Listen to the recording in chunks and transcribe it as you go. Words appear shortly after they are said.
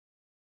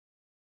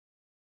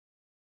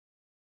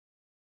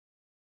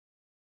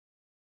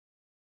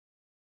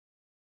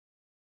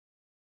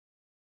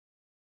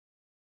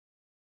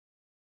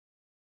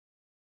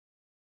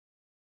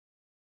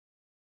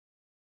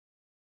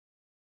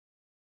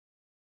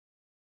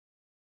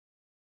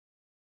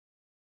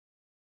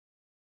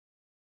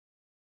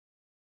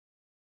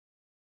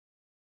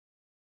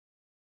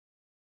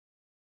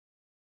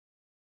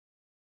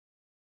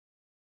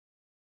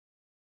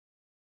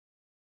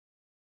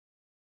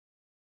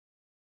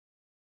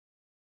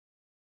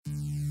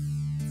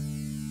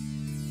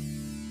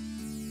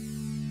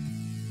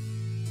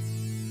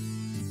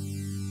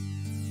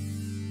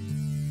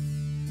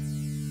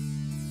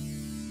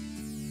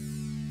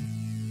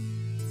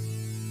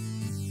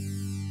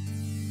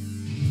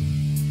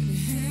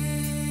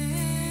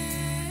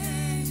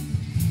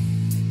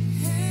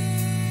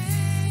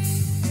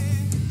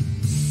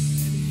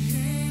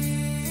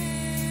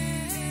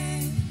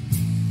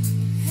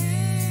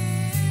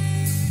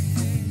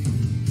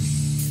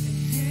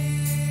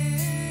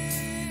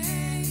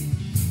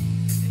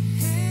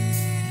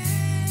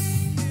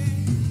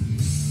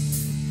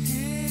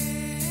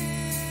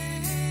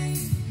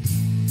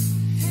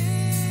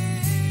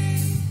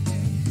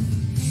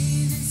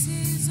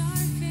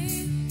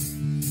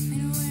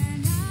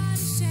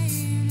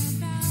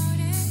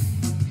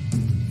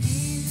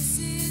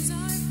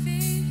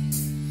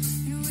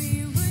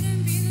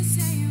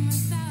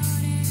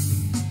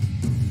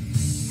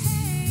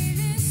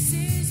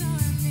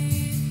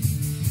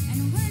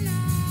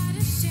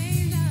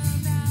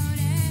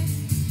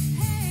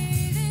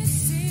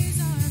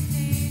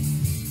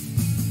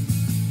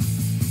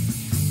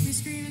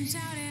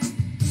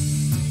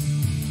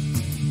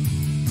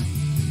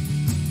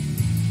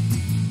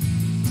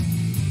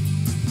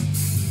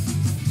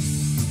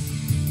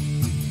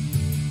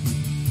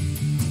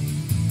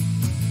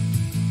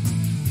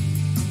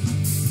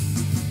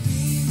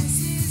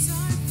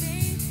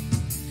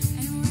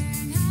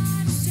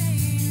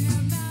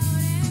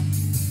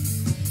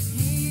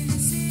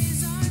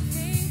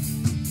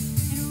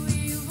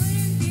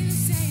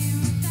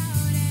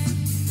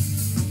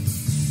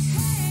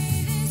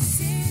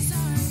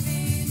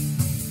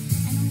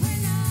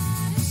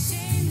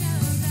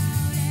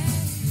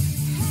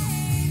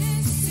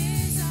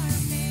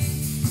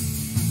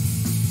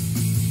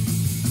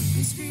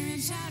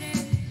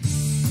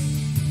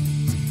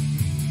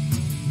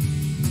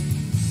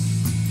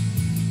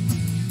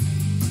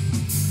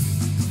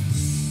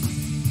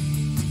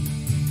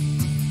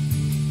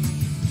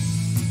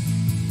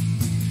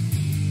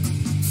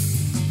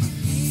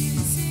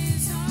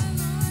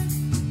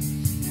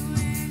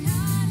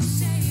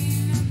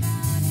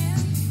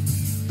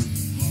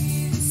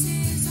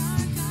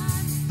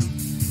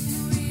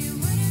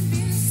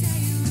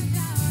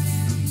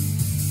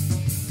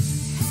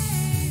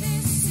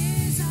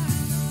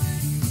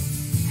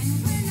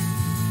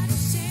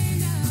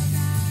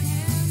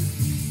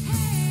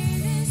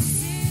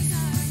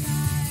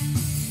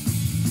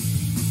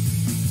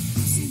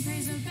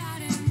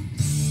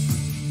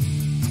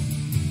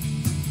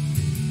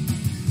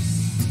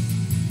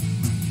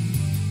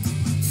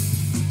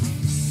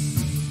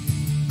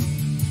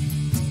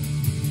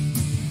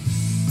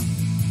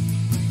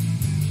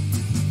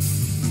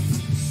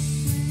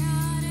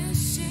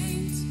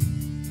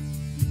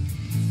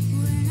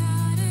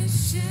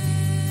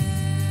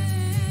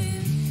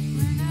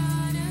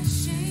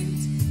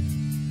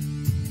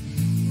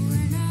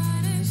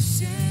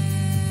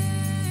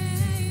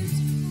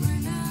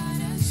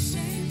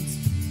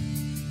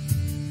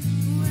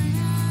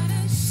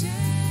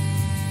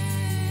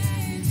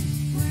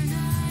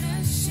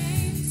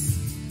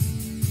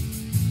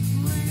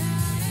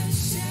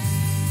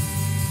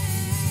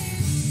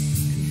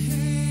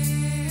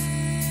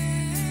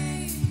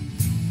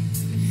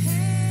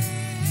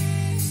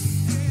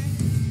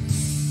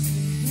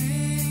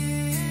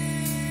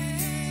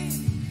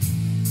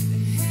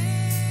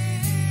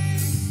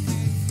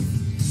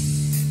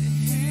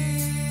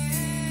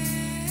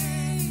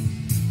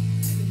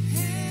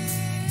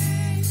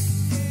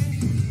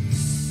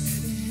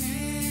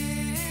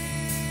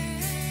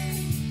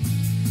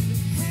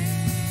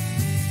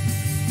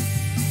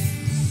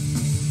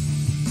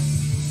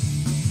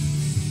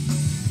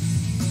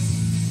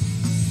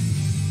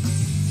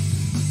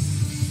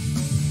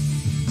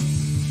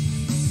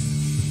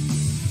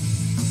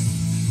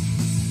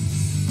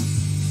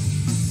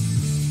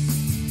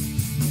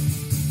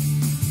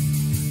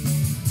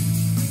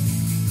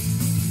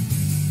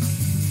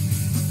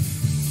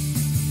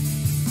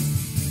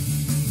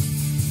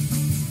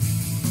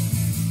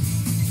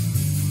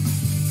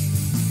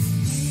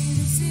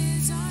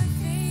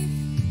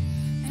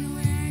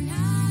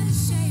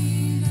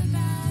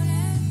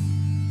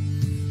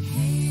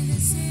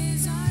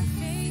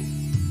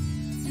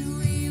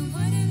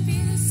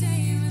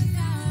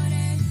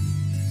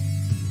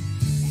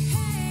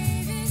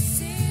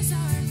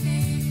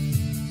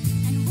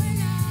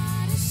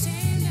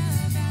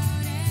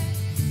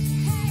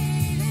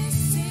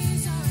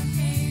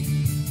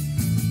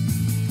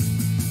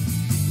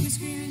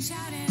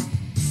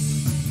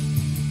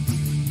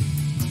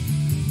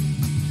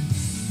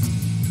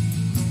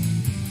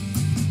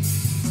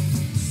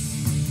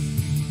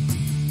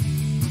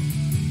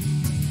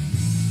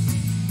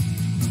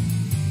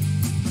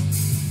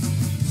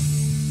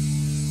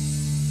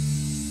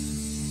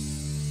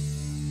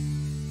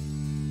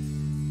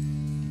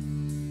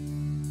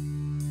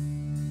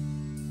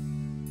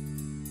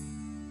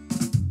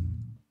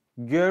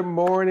Good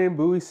morning,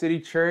 Bowie City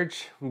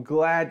Church. I'm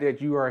glad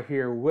that you are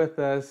here with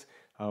us,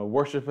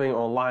 worshiping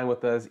online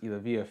with us, either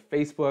via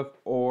Facebook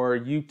or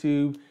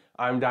YouTube.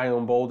 I'm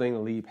Dion Bolding, the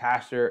lead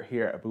pastor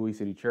here at Bowie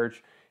City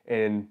Church,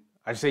 and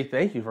I say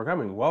thank you for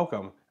coming.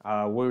 Welcome.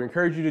 What we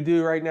encourage you to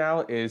do right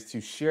now is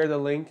to share the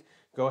link.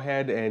 Go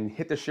ahead and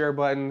hit the share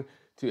button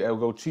to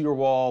go to your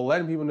wall,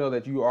 letting people know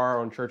that you are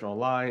on church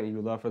online and you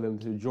would love for them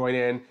to join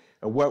in.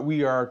 And what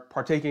we are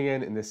partaking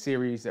in this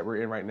series that we're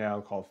in right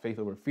now called Faith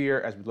Over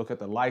Fear, as we look at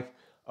the life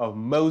of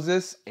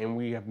Moses, and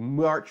we have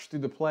marched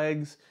through the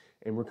plagues,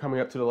 and we're coming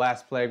up to the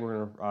last plague.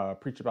 We're going to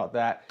preach about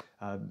that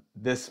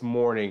this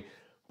morning.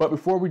 But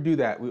before we do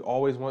that, we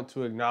always want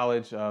to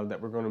acknowledge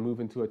that we're going to move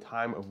into a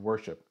time of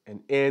worship.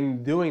 And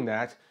in doing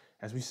that,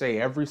 as we say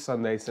every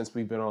Sunday since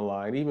we've been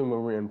online, even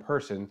when we're in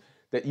person,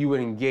 that you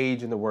would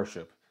engage in the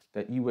worship,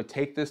 that you would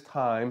take this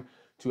time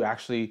to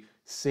actually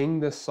sing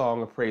this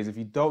song of praise. If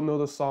you don't know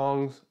the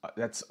songs,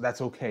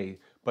 that's okay.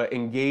 But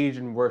engage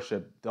in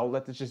worship. Don't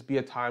let this just be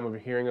a time of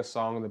hearing a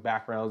song in the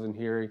background and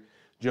hearing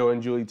Joe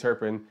and Julie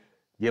Turpin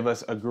give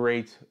us a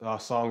great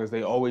song as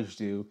they always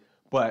do.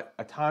 But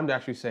a time to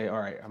actually say, all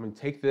right, I'm going to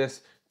take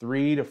this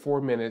 3 to 4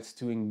 minutes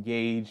to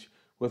engage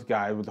with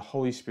God, with the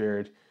Holy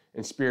Spirit,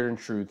 in spirit and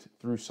truth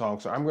through song.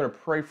 So I'm going to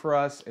pray for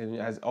us. And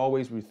as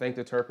always, we thank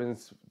the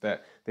Turpins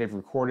that they've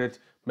recorded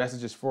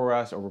messages for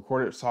us or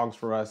recorded songs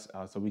for us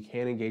so we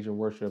can engage in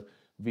worship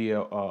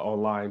via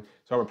online.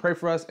 So I'm going to pray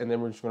for us, and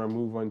then we're just going to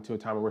move on to a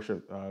time of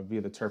worship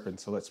via the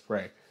Turpins. So let's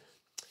pray.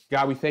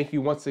 God, we thank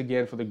you once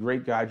again for the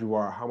great God you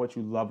are, how much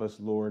you love us,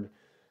 Lord.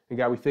 And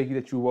God, we thank you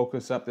that you woke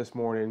us up this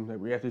morning, that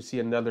we have to see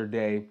another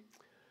day.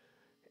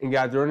 And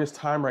God, during this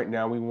time right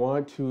now, we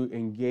want to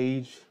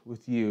engage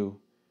with you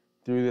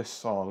through this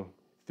song,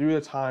 through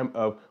the time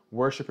of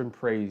worship and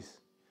praise.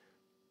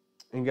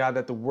 And God,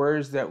 that the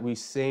words that we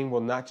sing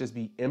will not just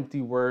be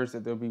empty words,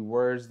 that there'll be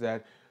words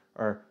that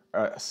are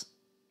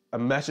a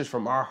message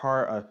from our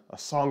heart, a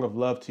song of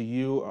love to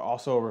you, or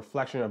also a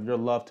reflection of your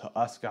love to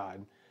us,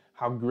 God,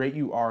 how great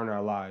you are in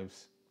our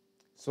lives.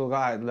 So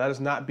God, let us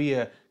not be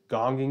a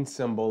gonging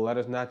cymbal. Let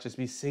us not just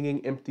be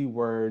singing empty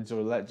words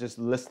or just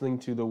listening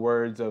to the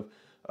words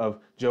of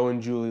Joe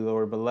and Julie,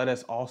 Lord, but let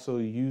us also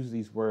use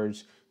these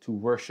words to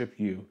worship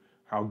you,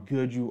 how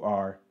good you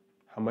are,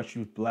 how much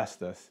you've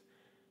blessed us.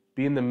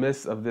 Be in the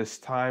midst of this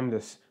time,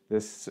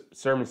 this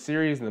sermon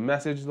series and the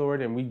message,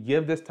 Lord, and we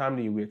give this time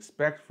to you. We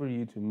expect for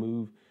you to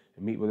move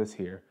and meet with us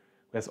here.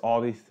 That's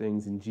all these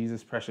things in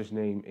Jesus' precious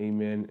name.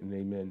 Amen and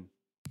amen.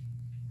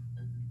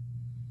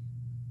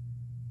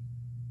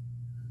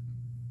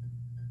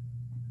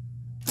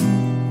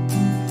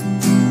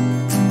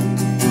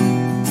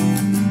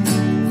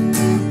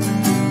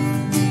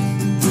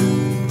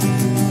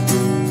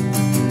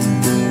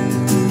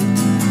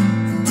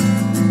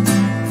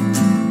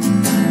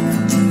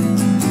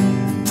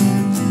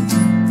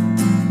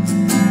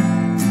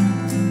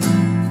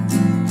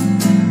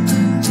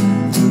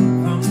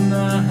 From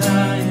the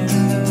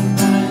highest of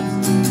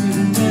heights to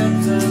the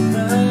depths of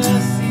the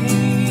sea.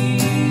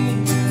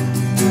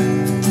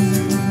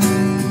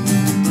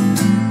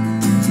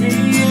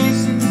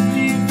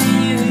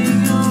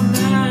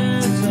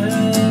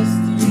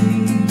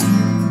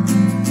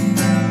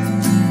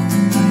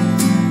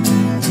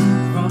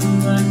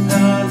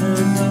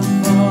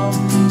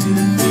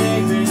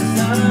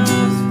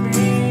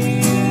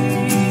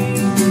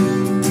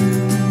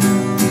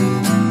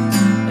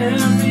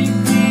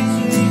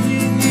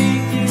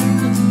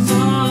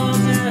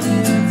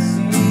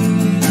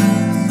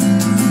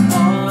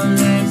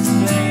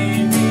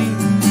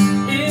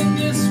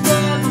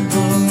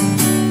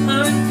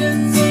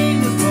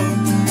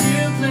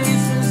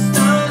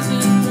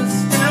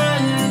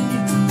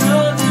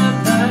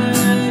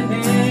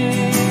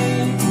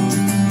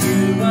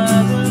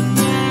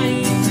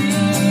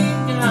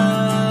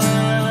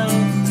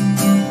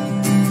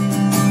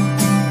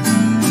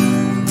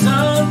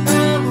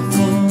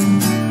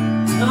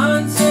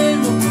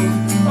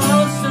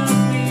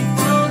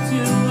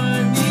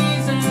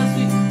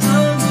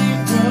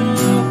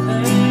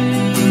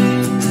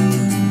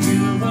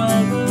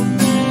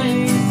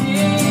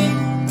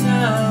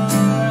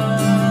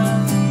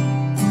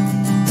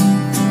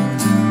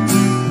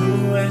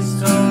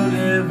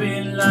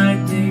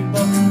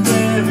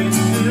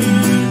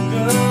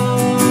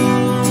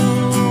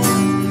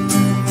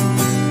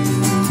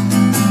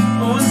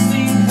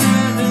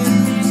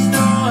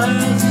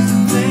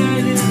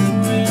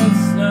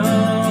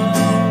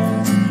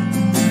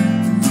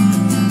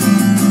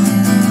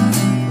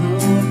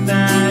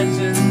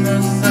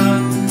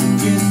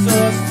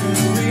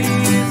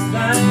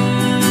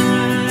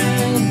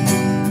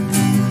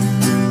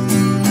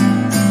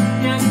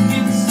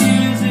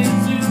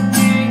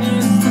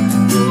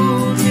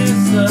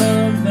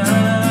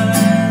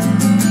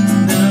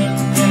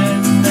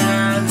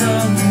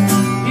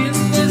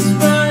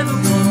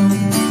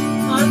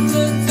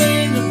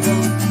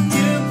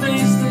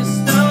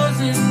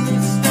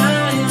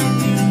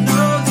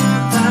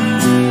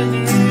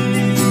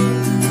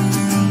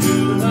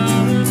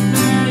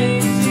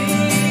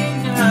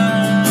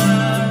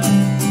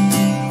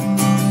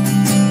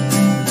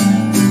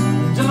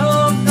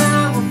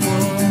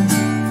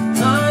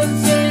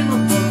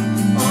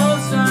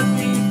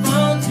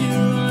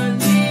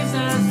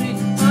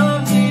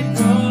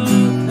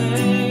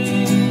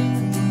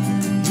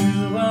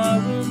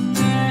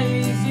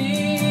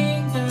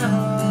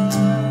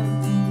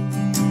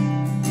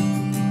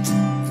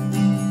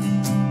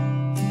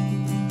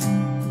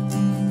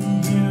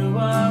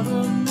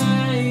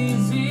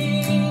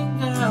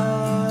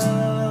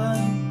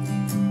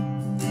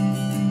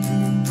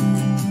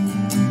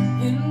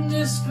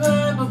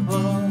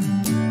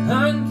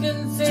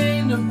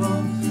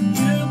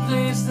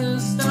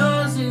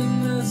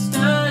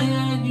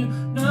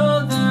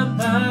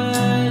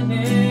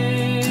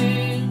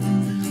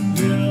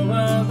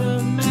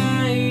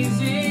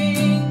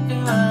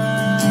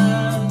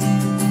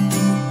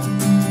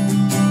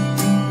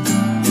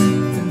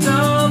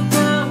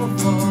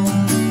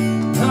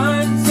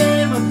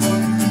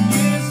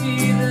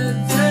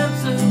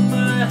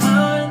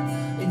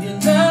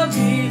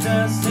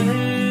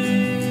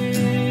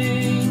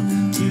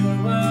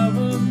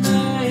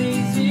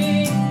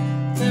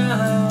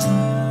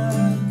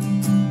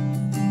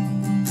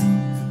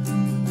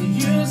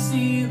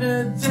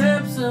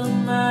 of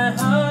my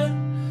heart,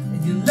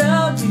 and you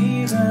love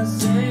me the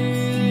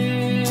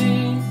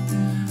same.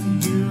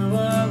 You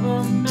are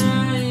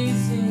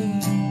amazing,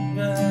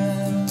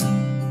 God.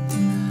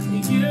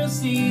 You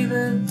see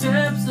the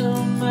depths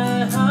of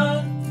my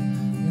heart,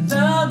 you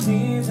love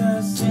me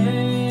the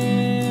same.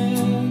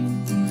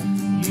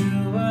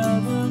 You are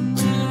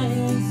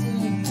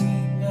amazing,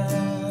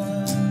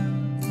 God.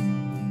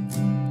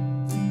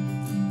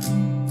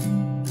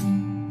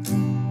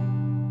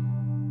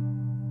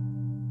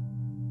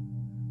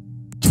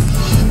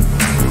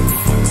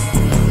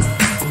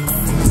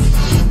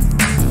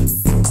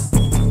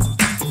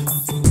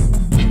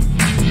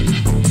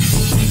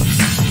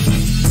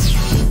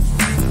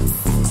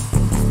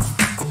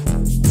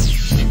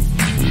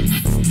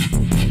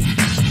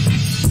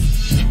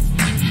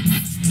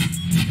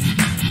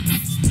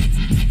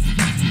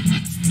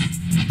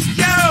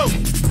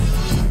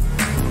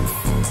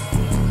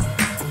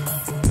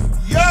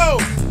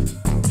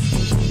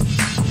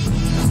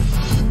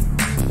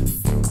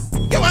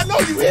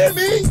 You hear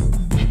me?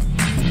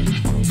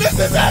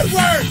 Mrs.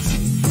 Edwards!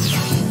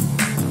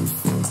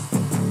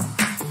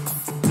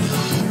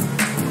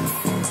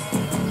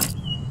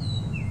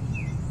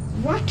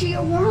 What do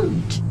you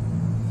want?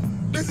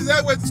 Mrs.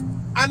 Edwards,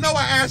 I know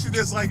I ask you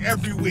this like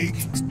every week,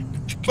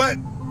 but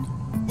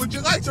would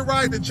you like to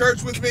ride to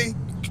church with me?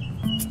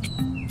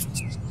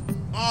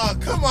 Oh,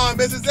 come on,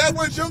 Mrs.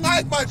 Edwards, you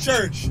like my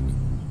church.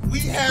 We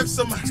have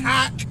some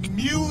hot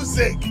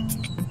music.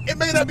 It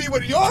may not be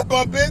what you're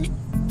bumping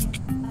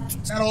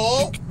at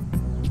all,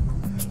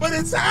 but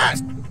it's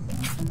hot.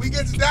 We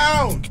get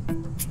down.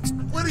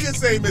 What do you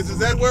say,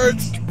 Mrs.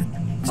 Edwards?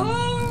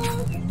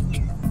 Oh,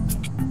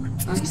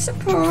 I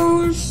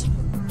suppose.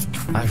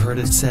 I've heard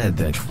it said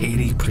that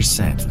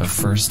 80% of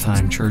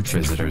first-time church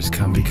visitors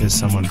come because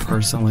someone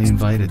personally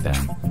invited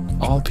them.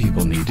 All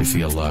people need to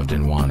feel loved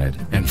and wanted,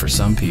 and for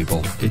some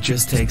people, it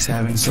just takes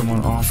having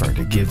someone offer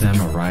to give them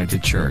a ride to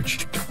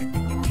church.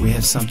 We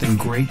have something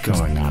great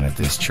going on at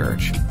this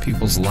church.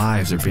 People's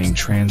lives are being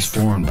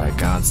transformed by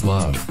God's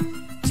love.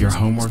 Your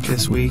homework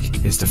this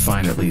week is to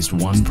find at least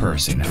one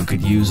person who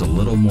could use a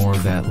little more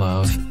of that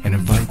love and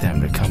invite them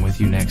to come with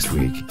you next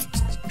week.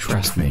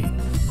 Trust me,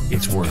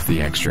 it's worth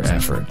the extra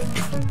effort.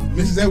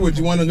 Mrs. Edwards,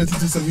 you want to listen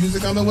to some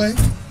music on the way?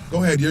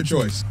 Go ahead, your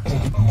choice.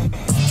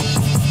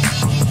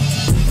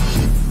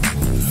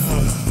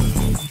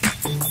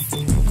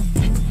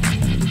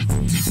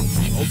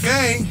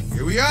 Okay,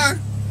 here we are.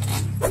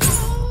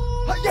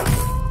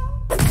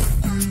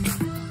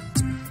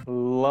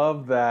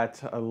 Love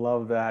that. I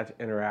love that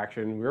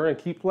interaction. We're going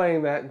to keep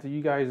playing that until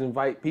you guys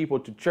invite people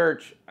to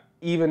church,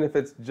 even if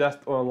it's just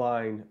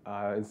online.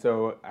 And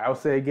so I'll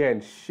say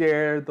again,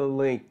 share the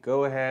link.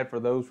 Go ahead, for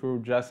those who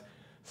just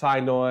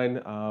signed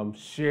on,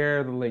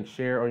 share the link.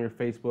 Share on your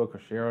Facebook or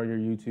share on your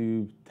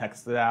YouTube.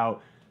 Text it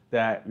out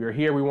that you're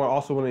here. We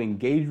also want to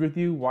engage with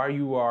you while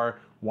you are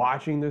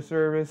watching the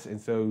service.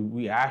 And so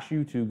we ask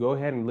you to go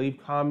ahead and leave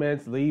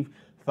comments, leave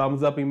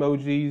thumbs up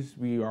emojis.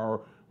 We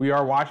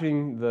are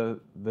watching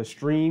the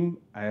stream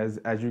as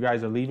you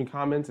guys are leaving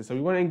comments, and so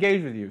we want to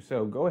engage with you.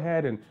 So go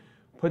ahead and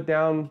put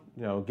down,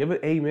 give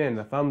it amen,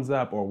 a thumbs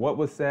up, or what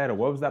was said, or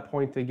what was that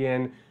point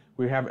again.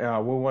 We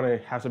want to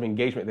have some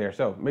engagement there.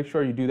 So make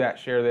sure you do that.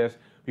 Share this.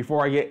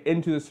 Before I get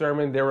into the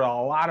sermon, there were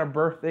a lot of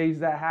birthdays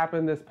that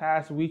happened this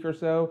past week or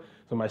so.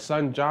 So my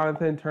son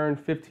Jonathan turned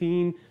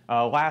 15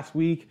 last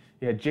week.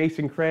 We had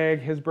Jason Craig,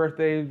 his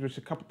birthday was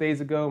a couple days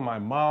ago. My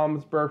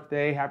mom's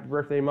birthday, happy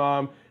birthday,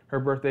 Mom. Her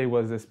birthday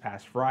was this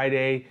past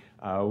Friday.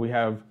 We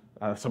have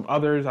some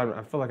others.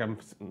 I feel like I'm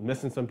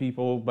missing some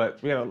people,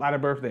 but we had a lot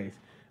of birthdays.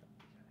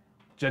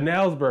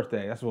 Janelle's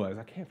birthday, that's what it was.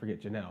 I can't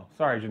forget Janelle.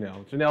 Sorry,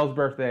 Janelle. Janelle's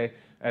birthday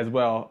as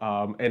well.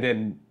 And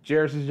then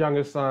Jairus'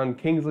 youngest son,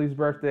 Kingsley's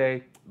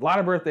birthday. A lot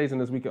of birthdays in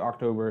this week of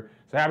October.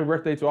 So happy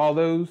birthday to all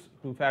those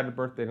who've had a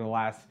birthday in the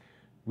last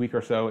week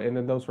or so, and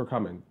then those who are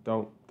coming.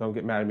 Don't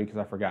get mad at me because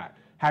I forgot.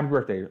 Happy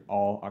birthday to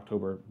all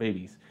October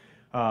babies.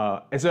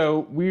 And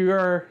so we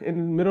are in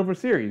the middle of a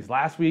series.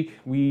 Last week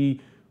we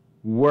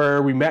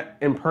met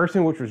in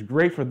person, which was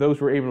great for those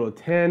who were able to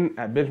attend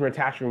at Benjamin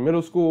Attachment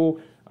Middle School.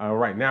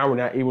 Right now we're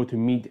not able to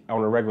meet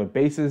on a regular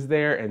basis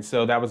there, and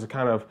so that was a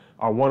kind of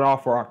a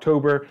one-off for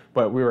October,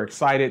 but we were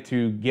excited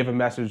to give a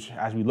message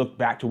as we look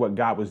back to what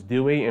God was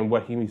doing and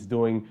what he was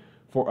doing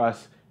for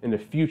us in the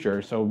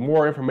future. So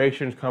more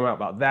information is coming out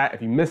about that.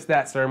 If you missed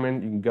that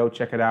sermon, you can go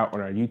check it out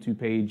on our YouTube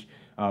page.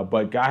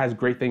 But God has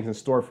great things in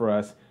store for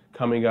us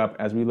coming up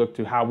as we look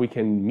to how we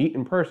can meet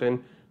in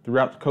person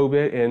throughout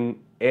COVID and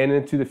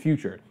into the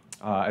future.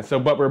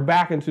 But we're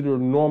back into the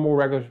normal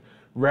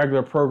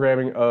regular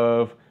programming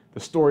of the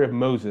story of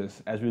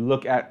Moses as we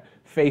look at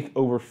faith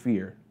over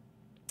fear,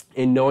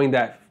 and knowing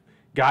that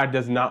God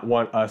does not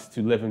want us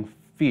to live in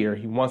fear.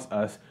 He wants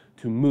us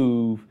to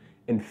move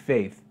in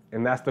faith.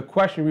 And that's the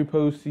question we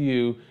pose to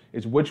you,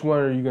 is which one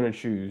are you going to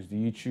choose? Do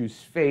you choose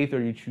faith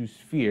or you choose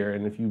fear?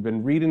 And if you've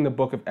been reading the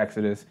book of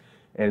Exodus,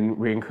 and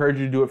we encourage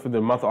you to do it for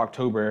the month of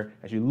October,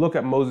 as you look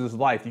at Moses'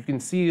 life, you can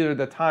see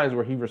the times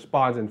where he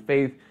responds in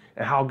faith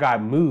and how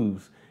God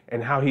moves.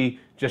 and how he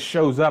just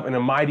shows up in a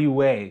mighty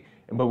way.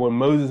 But when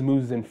Moses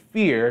moves in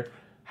fear,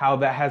 how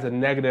that has a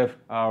negative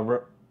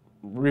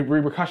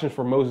repercussions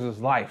for Moses'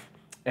 life,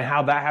 and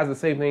how that has the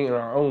same thing in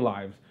our own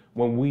lives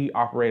when we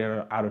operate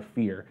out of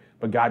fear.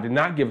 But God did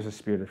not give us a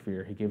spirit of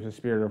fear. He gave us a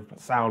spirit of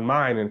sound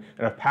mind and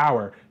of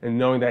power, and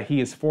knowing that he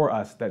is for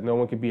us, that no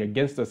one can be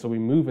against us, so we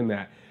move in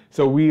that.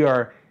 So we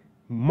are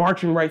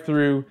marching right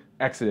through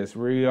Exodus.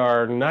 We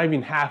are not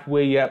even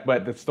halfway yet,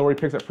 but the story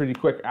picks up pretty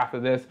quick after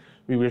this.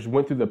 We just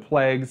went through the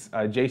plagues.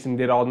 Jason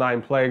did all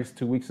 9 plagues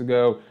 2 weeks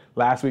ago.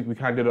 Last week we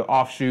kind of did an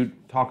offshoot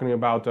talking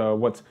about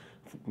what's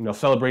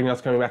celebrating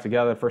us coming back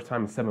together the first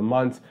time in 7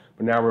 months.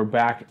 But now we're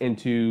back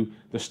into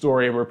the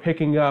story, and we're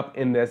picking up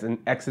in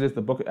Exodus,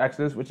 the book of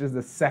Exodus, which is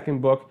the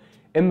second book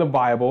in the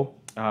Bible.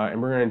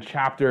 And we're in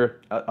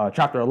chapter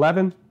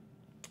 11,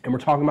 and we're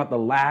talking about the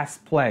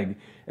last plague.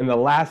 And the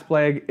last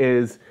plague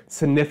is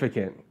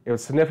significant. It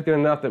was significant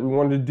enough that we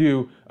wanted to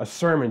do a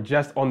sermon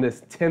just on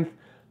this 10th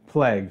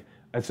plague.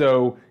 And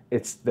so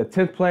it's the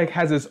 10th plague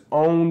has its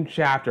own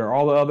chapter.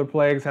 All the other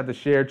plagues have the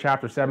shared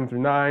chapter 7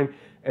 through 9,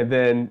 and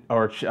then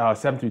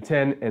 7 through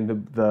 10, and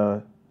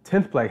the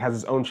 10th plague has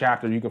its own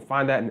chapter. You can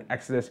find that in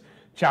Exodus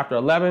chapter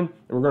 11, and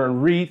we're going to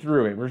read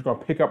through it. We're just going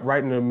to pick up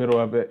right in the middle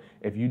of it.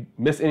 If you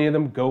miss any of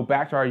them, go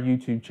back to our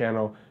YouTube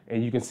channel,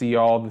 and you can see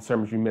all the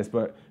sermons you missed.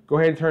 But go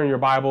ahead and turn your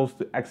Bibles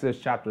to Exodus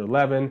chapter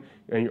 11,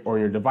 or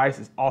your device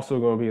is also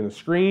going to be on the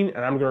screen,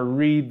 and I'm going to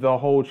read the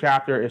whole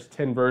chapter. It's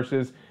 10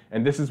 verses,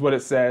 and this is what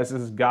it says.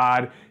 This is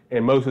God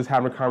and Moses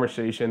having a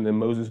conversation. Then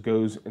Moses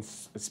goes and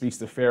speaks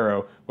to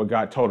Pharaoh what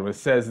God told him. It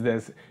says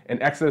this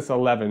in Exodus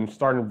 11,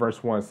 starting in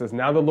verse 1. It says,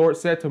 "Now the Lord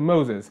said to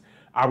Moses,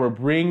 I will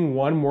bring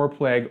one more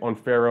plague on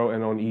Pharaoh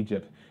and on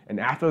Egypt, and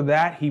after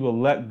that he will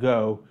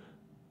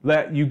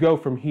let you go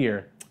from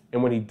here.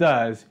 And when he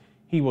does,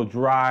 he will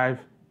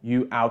drive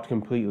you out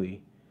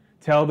completely.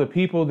 Tell the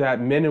people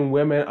that men and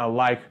women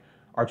alike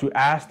are to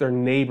ask their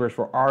neighbors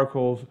for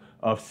articles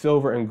of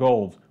silver and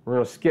gold." We're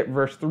going to skip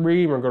verse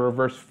 3, we're going to go to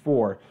verse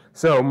 4.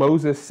 So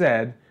Moses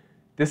said,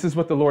 this is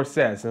what the Lord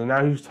says. And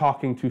now he's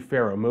talking to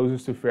Pharaoh,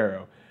 Moses to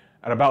Pharaoh.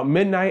 "At about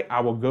midnight, I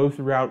will go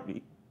throughout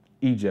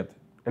Egypt,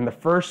 and the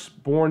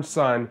firstborn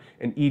son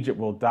in Egypt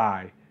will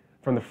die.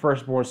 From the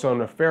firstborn son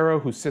of Pharaoh,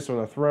 who sits on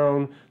the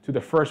throne, to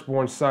the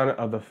firstborn son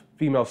of the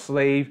female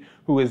slave,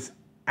 who is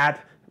at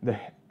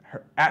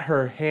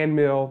her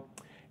handmill,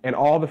 and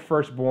all the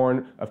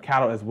firstborn of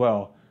cattle as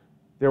well.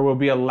 There will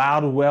be a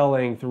loud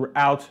wailing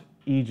throughout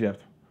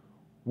Egypt,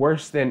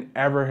 worse than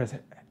ever has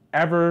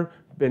ever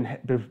been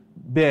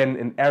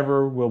and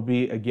ever will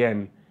be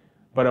again.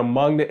 But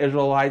among the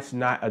Israelites,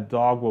 not a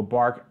dog will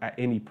bark at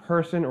any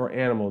person or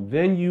animal.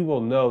 Then you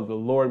will know the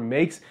Lord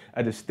makes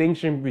a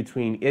distinction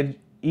between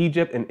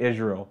Egypt and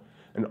Israel.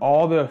 And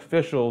all the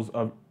officials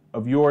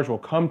of yours will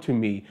come to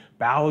me,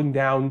 bowing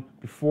down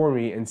before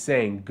me and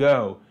saying,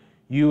 'Go,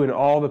 you and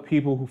all the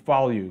people who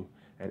follow you.'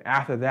 And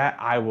after that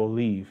I will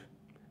leave."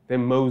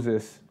 Then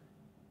Moses,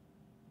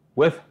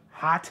 with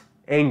hot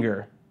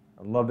anger,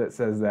 I love that it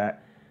says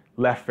that,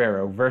 left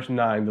Pharaoh. Verse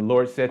 9, the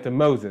Lord said to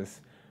Moses,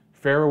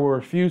 "Pharaoh will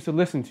refuse to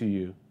listen to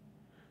you,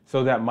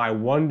 so that my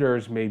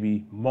wonders may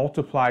be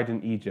multiplied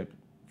in Egypt."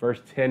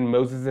 Verse 10,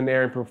 Moses and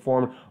Aaron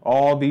performed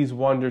all these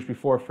wonders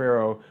before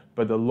Pharaoh,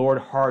 but the Lord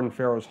hardened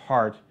Pharaoh's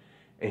heart,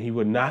 and he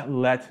would not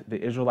let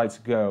the Israelites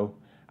go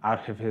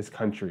out of his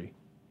country.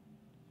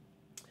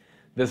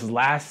 This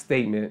last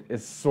statement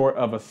is sort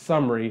of a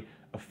summary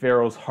of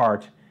Pharaoh's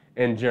heart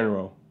in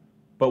general,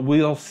 but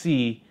we'll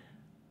see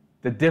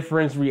the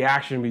different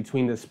reaction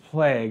between this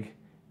plague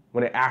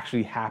when it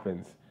actually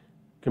happens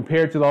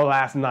compared to the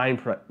last nine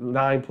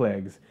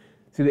plagues.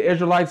 See, the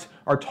Israelites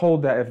are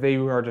told that if they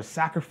were to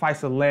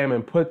sacrifice a lamb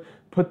and put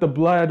the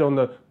blood on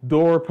the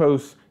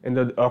doorposts and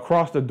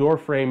across the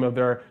doorframe of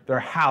their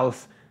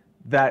house,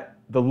 that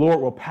the Lord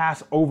will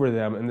pass over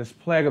them, and this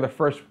plague of the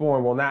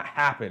firstborn will not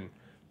happen.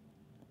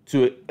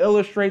 To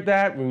illustrate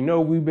that, we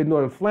know we've been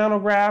doing flannel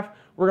graph.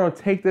 We're going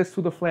to take this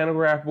to the flannel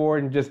graph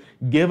board and just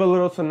give a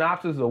little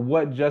synopsis of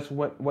what just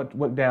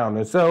went down.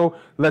 And so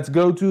let's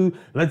go to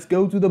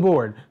the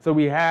board. So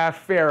we have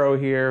Pharaoh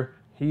here.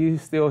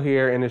 He's still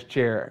here in his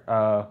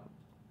chair.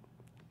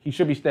 He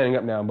should be standing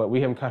up now, but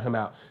we haven't cut him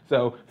out.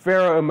 So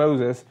Pharaoh and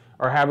Moses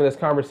are having this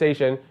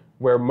conversation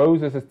where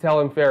Moses is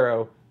telling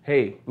Pharaoh,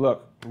 "Hey,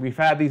 look, we've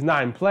had these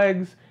 9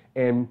 plagues,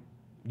 and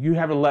you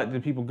haven't let the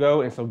people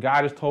go, and so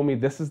God has told me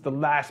this is the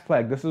last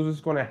plague. This is what's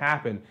going to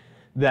happen,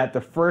 that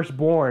the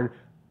firstborn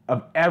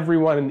of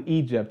everyone in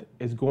Egypt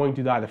is going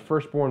to die, the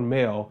firstborn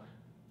male,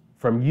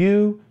 from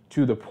you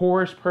to the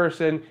poorest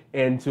person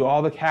and to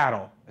all the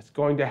cattle. It's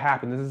going to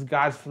happen. This is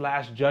God's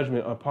last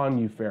judgment upon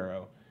you,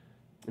 Pharaoh."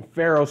 And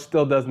Pharaoh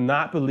still does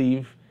not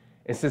believe,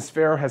 and since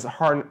Pharaoh has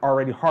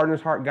already hardened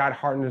his heart, God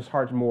hardened his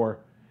heart more,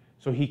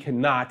 so he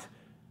cannot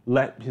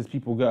let his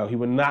people go. He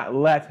would not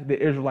let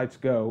the Israelites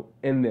go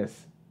in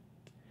this.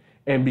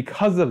 And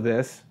because of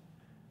this,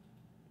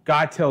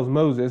 God tells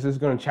Moses, this is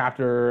going to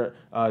chapter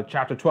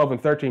 12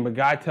 and 13, but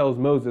God tells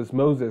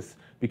Moses,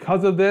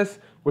 Because of this,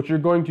 what you're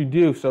going to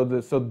do, so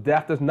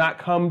death does not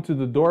come to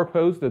the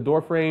doorpost, the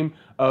door frame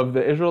of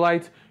the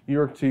Israelites,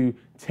 you're to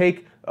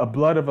take a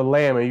blood of a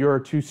lamb and you're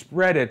to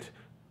spread it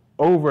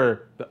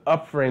over the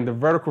up frame, the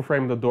vertical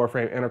frame of the door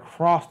frame, and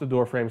across the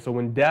door frame. So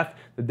when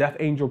the death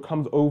angel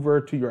comes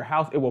over to your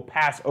house, it will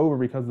pass over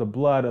because the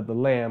blood of the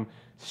lamb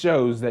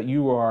shows that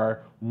you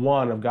are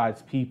one of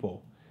God's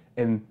people.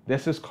 And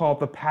this is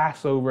called the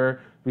Passover.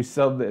 We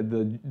sell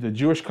the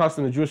Jewish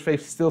custom, the Jewish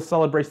faith still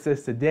celebrates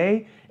this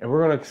today, and we're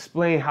going to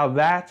explain how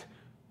that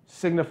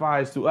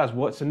signifies to us,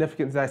 what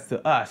significance that's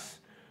to us.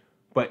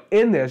 But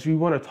in this, we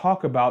want to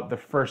talk about the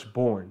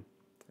firstborn.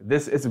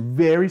 This is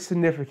very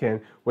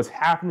significant, what's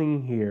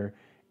happening here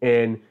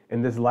in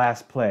this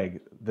last plague,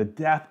 the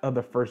death of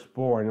the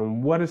firstborn.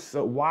 And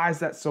why is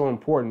that so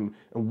important?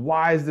 And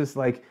why is this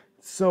like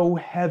so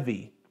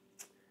heavy?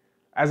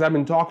 As I've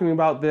been talking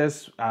about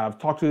this, I've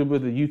talked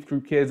with the youth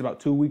group kids about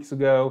 2 weeks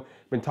ago.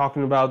 Been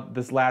talking about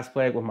this last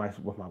plague with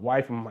my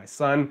wife and my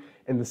son,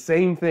 and the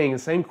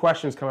same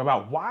questions come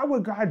about. Why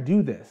would God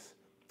do this?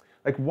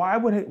 Like, why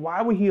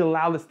would He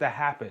allow this to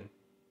happen?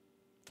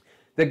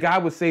 That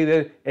God would say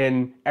that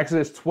in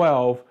Exodus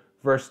 12,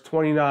 verse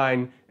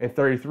 29 and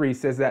 33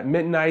 says that at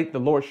midnight the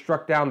Lord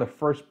struck down the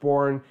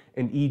firstborn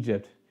in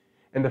Egypt,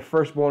 and the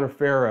firstborn of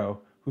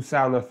Pharaoh who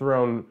sat on the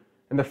throne,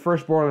 and the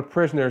firstborn of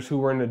prisoners who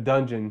were in the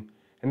dungeon,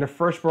 and the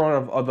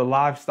firstborn of the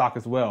livestock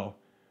as well.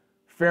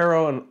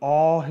 Pharaoh and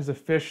all his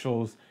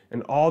officials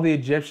and all the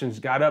Egyptians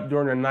got up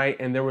during the night,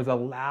 and there was a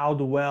loud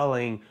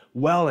wailing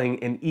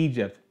in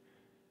Egypt,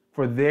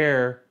 for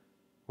there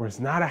was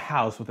not a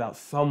house without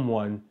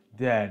someone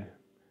dead.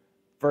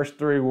 Verse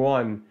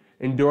 31,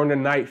 and during the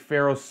night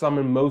Pharaoh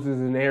summoned Moses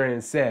and Aaron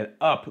and said,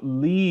 "Up,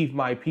 leave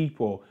my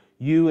people,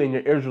 you and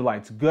your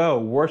Israelites. Go,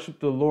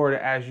 worship the Lord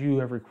as you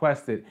have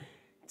requested.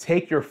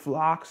 Take your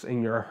flocks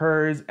and your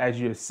herds as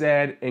you have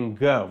said, and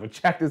go." But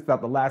check this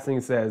out, the last thing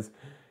it says,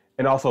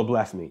 "and also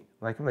bless me."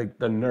 Like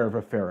the nerve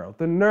of Pharaoh.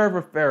 The nerve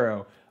of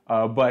Pharaoh.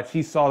 But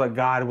he saw that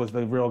God was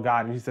the real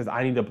God, and he says,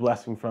 I need a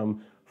blessing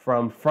from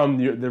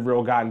the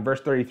real God. And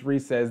verse 33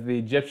 says, the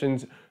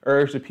Egyptians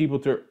urged the people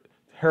to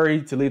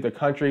hurry to leave the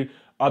country.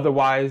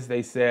 Otherwise,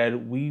 they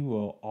said, we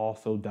will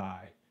also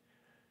die.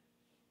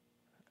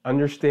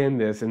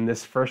 Understand this, in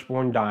this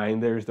firstborn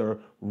dying, there's the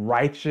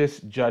righteous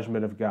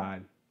judgment of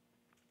God.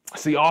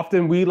 See,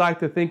 often we like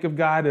to think of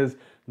God as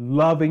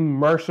loving,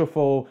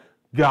 merciful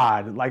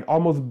God, like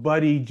almost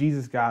buddy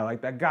Jesus God,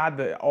 like that God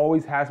that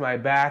always has my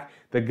back,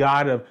 the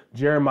God of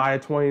Jeremiah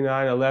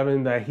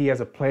 29:11, that He has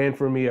a plan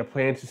for me, a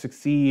plan to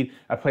succeed,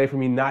 a plan for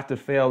me not to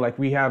fail. Like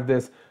we have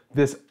this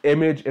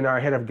image in our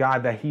head of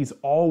God that He's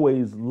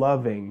always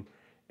loving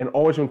and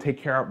always going to take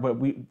care of, but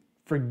we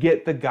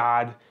forget the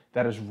God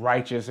that is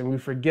righteous, and we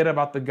forget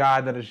about the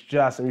God that is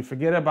just, and we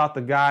forget about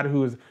the God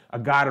who is a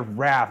God of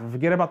wrath, and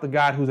forget about the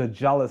God who's a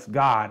jealous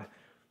God.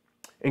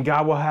 And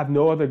God will have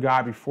no other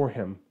God before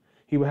Him.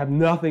 He will have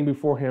nothing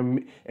before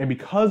Him, and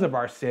because of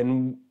our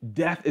sin,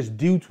 death is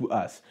due to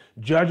us.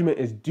 Judgment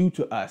is due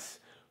to us.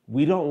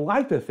 We don't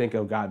like to think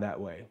of God that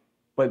way,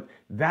 but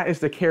that is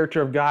the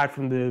character of God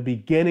from the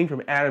beginning,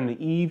 from Adam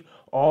to Eve,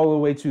 all the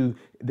way to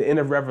the end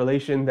of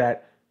Revelation,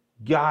 that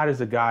God is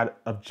a God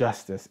of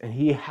justice, and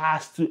He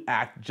has to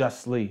act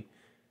justly.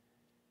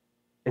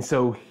 And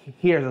so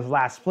here, this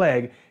last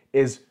plague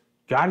is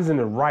God is in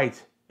the right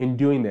in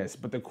doing this.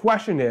 But the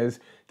question is,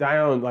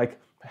 Dion,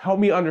 like, help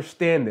me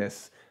understand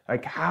this.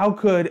 Like, how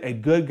could a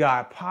good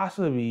God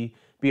possibly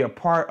be a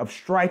part of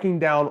striking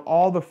down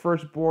all the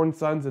firstborn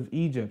sons of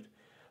Egypt?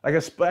 Like,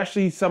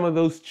 especially some of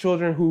those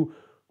children who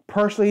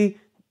personally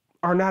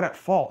are not at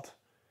fault.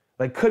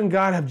 Like, couldn't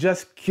God have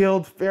just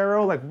killed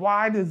Pharaoh? Like,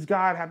 why does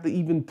God have to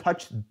even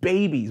touch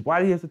babies? Why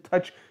do He have to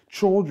touch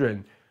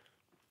children?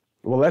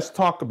 Well, let's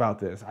talk about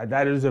this.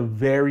 That is a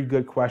very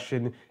good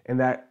question, and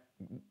that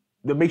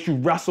makes you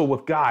wrestle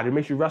with God. It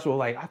makes you wrestle with,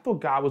 like, I thought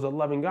God was a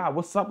loving God.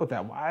 What's up with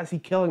that? Why is He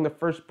killing the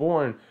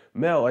firstborn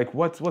male? Like,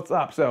 what's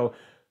up? So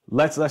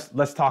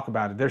let's talk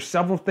about it. There's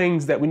several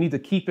things that we need to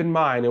keep in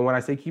mind, and when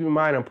I say keep in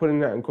mind, I'm putting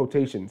that in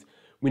quotations.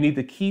 We need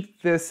to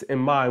keep this in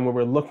mind when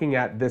we're looking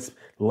at this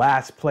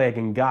last plague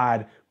and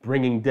God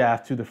bringing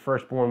death to the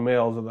firstborn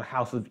males of the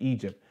house of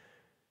Egypt.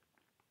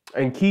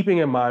 And keeping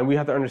in mind, we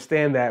have to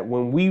understand that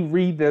when we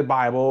read the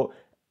Bible,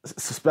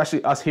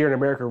 especially us here in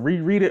America,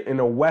 we read it in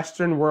a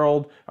Western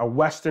world, a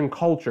Western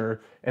culture,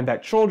 and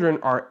that children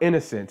are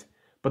innocent.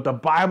 But the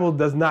Bible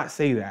does not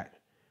say that.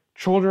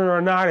 Children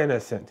are not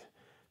innocent.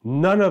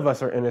 None of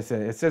us are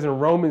innocent. It says in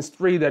Romans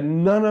 3 that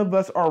none of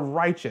us are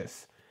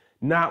righteous.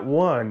 Not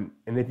one.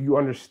 And if you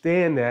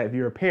understand that, if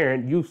you're a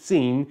parent, you've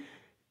seen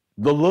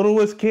the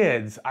littlest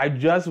kids. I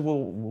just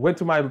went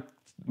to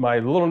my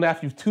little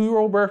nephew's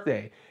 2-year-old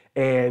birthday,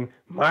 and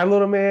my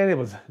little man, it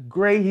was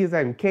great. He was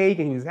having cake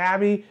and he was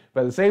happy.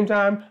 But at the same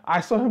time,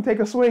 I saw him take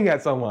a swing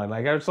at someone.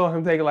 Like, I saw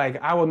him take,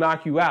 like, I will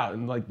knock you out.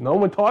 And like, no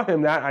one taught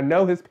him that. I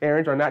know his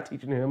parents are not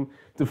teaching him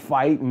to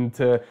fight and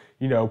to,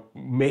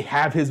 may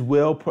have his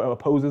will,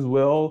 oppose his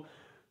will.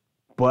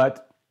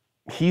 But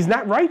he's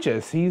not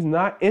righteous. He's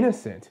not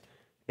innocent.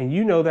 And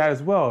you know that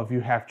as well if you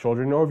have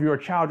children or if you're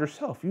a child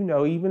yourself. You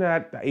know, even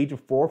at the age of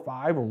 4 or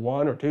 5 or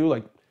 1 or 2,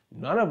 like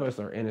none of us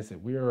are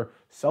innocent. We are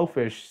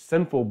selfish,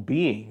 sinful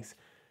beings.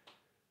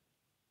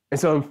 And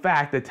so in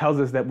fact, it tells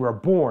us that we're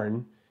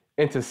born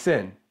into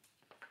sin.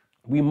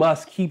 We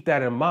must keep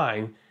that in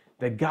mind,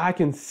 that God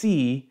can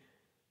see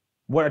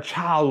what a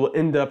child will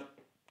end up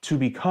to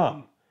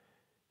become.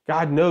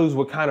 God knows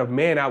what kind of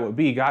man I would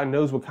be. God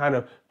knows what kind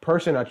of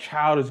person a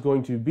child is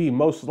going to be.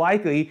 Most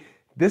likely,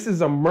 this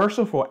is a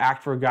merciful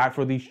act for God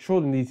for these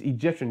children, these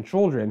Egyptian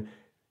children.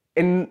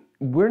 And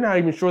we're not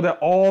even sure that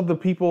all the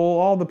people,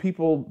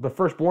 the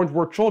firstborns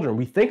were children.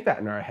 We think that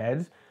in our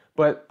heads,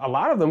 but a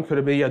lot of them could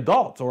have been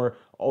adults or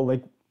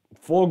like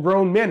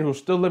full-grown men who are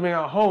still living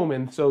at home.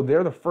 And so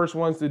they're the first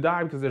ones to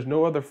die because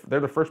they're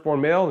the firstborn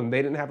male and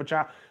they didn't have a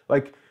child.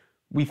 Like,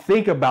 we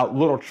think about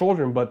little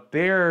children, but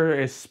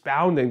they're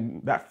expounding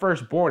that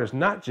firstborn is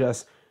not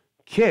just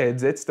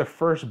kids, it's the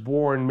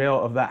firstborn male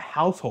of that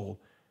household.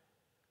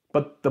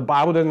 But the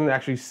Bible doesn't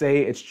actually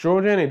say it's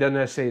children, it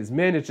doesn't say it's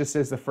men, it just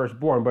says the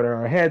firstborn. But in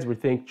our heads, we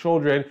think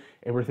children,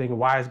 and we're thinking,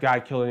 why is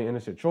God killing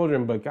innocent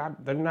children? But God,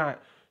 they're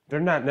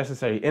not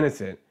necessarily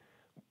innocent.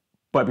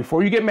 But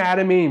before you get mad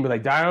at me and be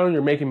like, Dion,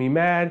 you're making me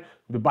mad,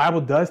 the Bible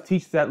does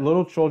teach that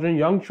little children,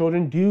 young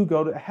children do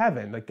go to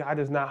heaven. Like, God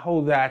does not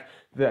hold that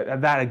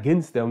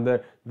against them.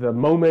 The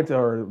moment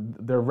or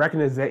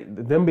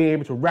them being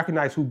able to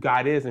recognize who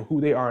God is and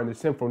who they are in their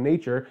sinful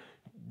nature,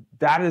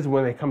 that is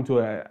when they come to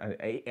an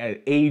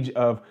age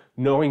of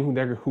knowing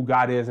who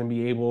God is and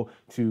be able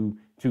to,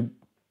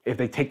 if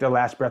they take their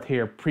last breath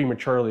here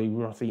prematurely,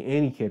 we don't see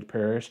any kid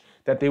perish,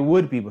 that they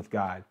would be with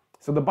God.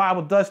 So the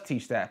Bible does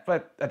teach that,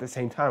 but at the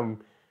same time,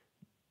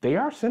 they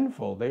are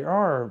sinful. They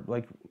are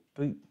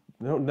none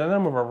of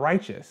them are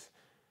righteous.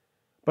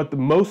 But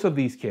most of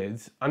these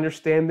kids,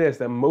 understand this,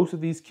 that most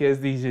of these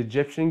kids, these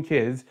Egyptian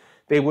kids,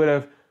 they would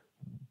have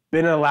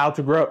been allowed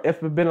to grow up.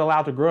 If they've been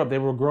allowed to grow up, they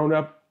were grown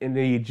up in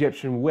the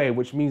Egyptian way,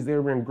 which means they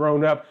were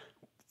grown up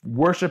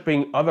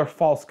worshiping other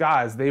false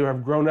gods. They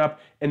have grown up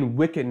in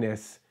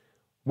wickedness,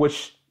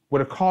 which would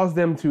have caused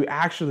them to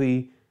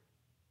actually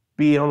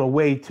be on the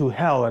way to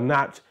hell and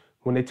not,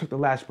 when they took the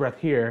last breath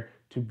here,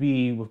 to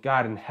be with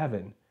God in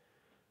heaven.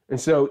 And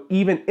so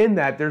even in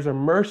that, there's a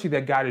mercy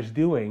that God is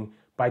doing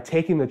by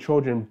taking the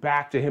children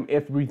back to him.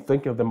 If we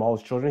think of them all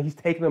as children, he's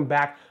taking them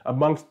back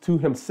to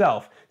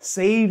himself,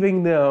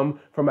 saving them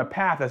from a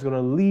path that's going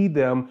to lead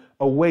them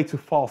away to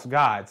false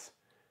gods.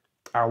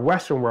 Our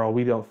Western world,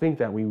 we don't think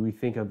that. We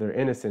think of their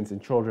innocence,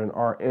 and children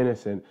are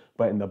innocent.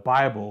 But in the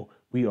Bible,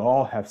 we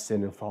all have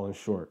sinned and fallen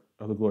short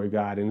of the glory of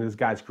God. And it is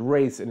God's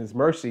grace and his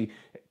mercy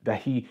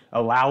that he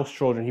allows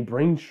children, he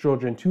brings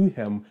children to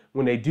him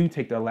when they do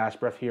take their last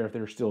breath here if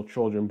they're still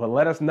children. But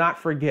let us not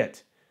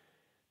forget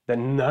that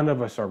none of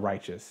us are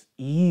righteous,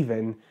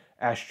 even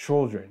as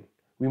children.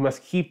 We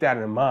must keep that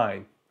in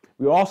mind.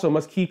 We also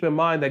must keep in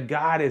mind that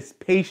God is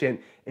patient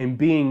in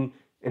being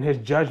in his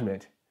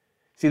judgment.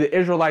 See, the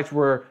Israelites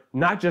were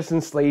not just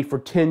enslaved for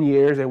 10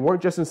 years. They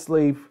weren't just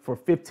enslaved for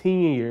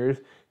 15 years.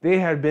 They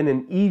had been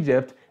in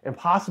Egypt and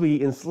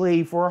possibly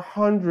enslaved for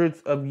hundreds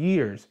of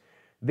years.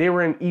 They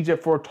were in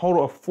Egypt for a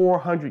total of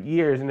 400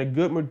 years, and a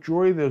good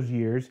majority of those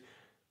years,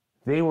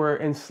 they were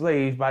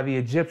enslaved by the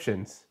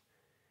Egyptians.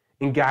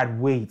 And God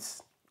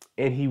waits,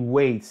 and he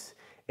waits,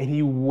 and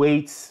he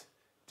waits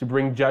to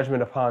bring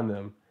judgment upon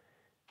them.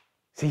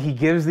 See, he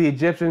gives the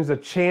Egyptians a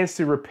chance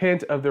to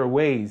repent of their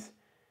ways.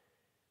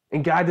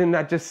 And God did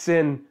not just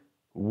send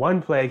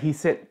one plague, he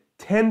sent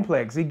 10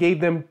 plagues. He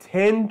gave them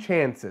 10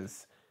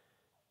 chances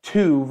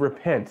to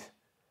repent.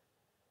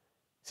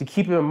 See,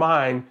 keep in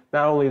mind,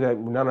 not only that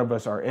none of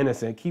us are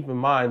innocent, keep in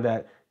mind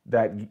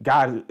that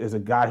God is a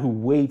God who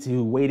waits,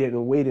 who waited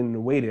and waited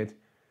and waited.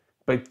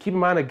 But keep in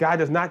mind that God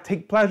does not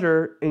take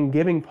pleasure in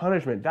giving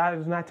punishment. God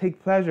does not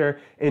take pleasure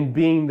in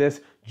being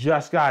this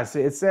just God. So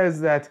it says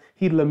that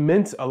he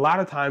laments a lot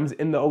of times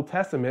in the Old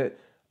Testament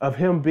of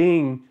him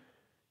being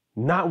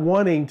not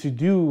wanting to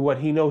do what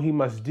he know he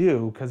must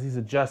do because he's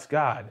a just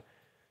God.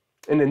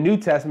 In the New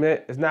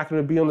Testament, it's not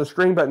going to be on the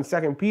screen, but in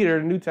 2 Peter,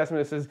 the New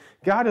Testament says,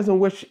 God doesn't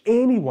wish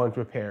anyone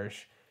to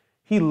perish.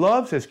 He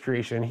loves his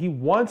creation. He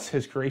wants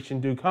his creation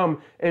to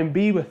come and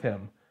be with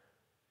him.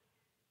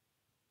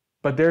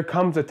 But there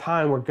comes a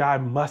time where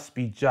God must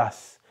be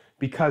just,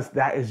 because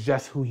that is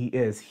just who he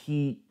is.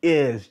 He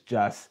is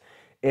just,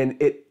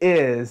 and it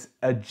is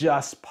a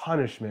just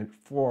punishment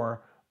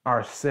for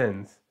our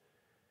sins.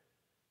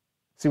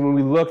 See, when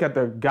we look at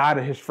the God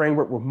and his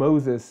framework with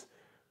Moses,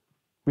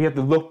 we have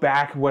to look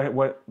back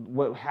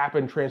what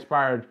happened,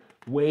 transpired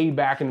way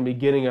back in the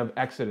beginning of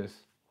Exodus.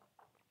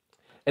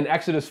 In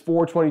Exodus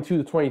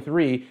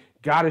 4:22-23,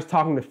 God is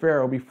talking to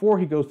Pharaoh. Before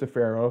he goes to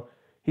Pharaoh,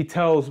 he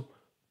tells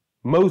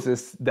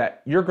Moses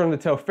that you're going to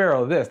tell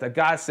Pharaoh this, that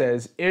God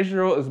says,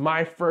 Israel is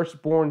my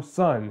firstborn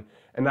son,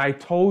 and I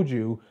told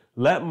you,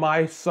 let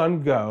my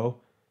son go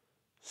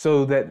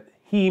so that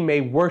he may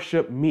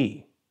worship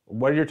me.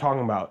 What are you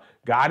talking about?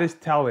 God is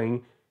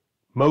telling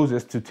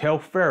Moses to tell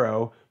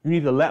Pharaoh, you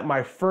need to let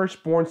my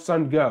firstborn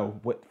son go.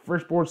 What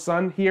firstborn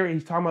son here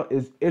he's talking about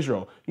is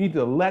Israel. You need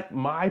to let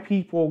my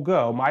people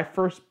go, my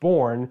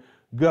firstborn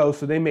go,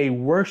 so they may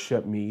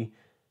worship me,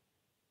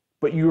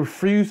 but you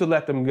refuse to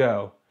let them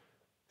go.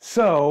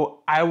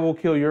 So I will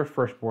kill your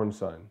firstborn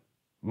son.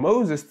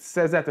 Moses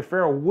says that to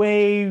Pharaoh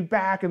way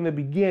back in the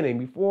beginning,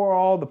 before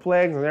all the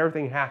plagues and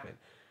everything happened.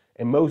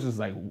 And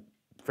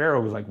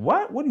Pharaoh was like,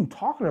 what? What are you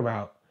talking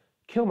about?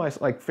 Kill my son.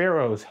 Like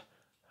Pharaoh's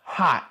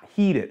hot,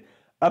 heated,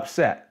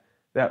 upset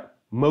that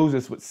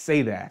Moses would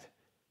say that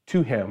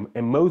to him.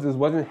 And Moses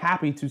wasn't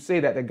happy to say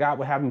that God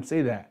would have him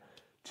say that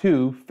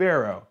to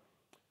Pharaoh.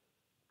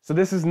 So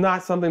this is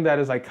not something that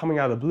is like coming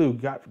out of the blue.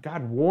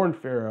 God warned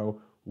Pharaoh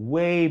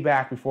way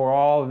back before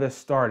all of this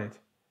started.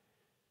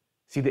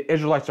 See, the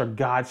Israelites are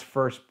God's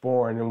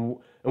firstborn,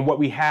 and what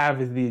we have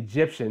is the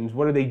Egyptians.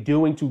 What are they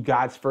doing to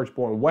God's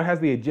firstborn? What has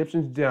the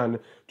Egyptians done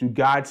to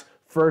God's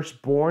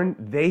firstborn?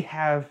 They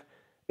have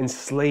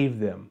enslaved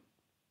them.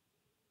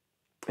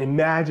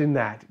 Imagine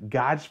that,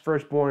 God's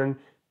firstborn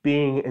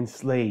being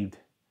enslaved.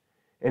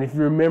 And if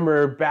you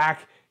remember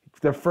back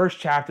the first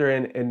chapter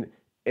in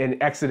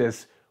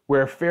Exodus,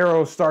 where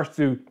Pharaoh starts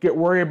to get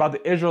worried about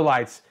the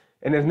Israelites,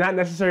 and it's not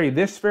necessarily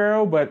this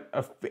Pharaoh, but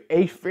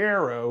a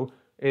Pharaoh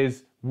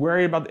is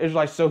worried about the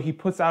Israelites, so he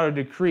puts out a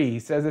decree. He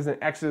says this in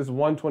Exodus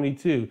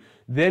 1:22.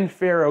 Then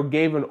Pharaoh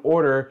gave an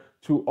order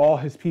to all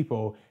his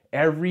people.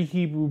 Every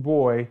Hebrew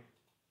boy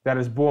that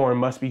is born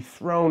must be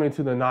thrown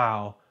into the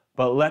Nile,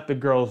 but let the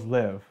girls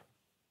live.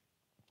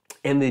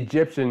 And the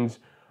Egyptians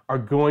are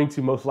going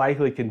to most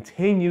likely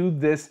continue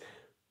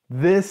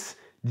this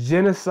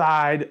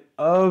genocide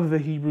of the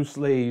Hebrew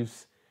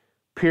slaves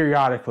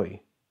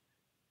periodically.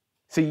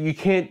 So you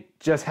can't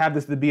just have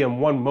this to be a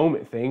one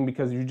moment thing,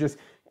 because you just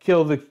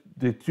kill the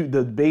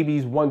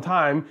babies one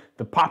time,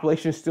 the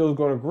population still is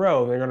going to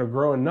grow. They're going to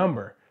grow in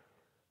number.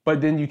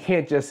 But then you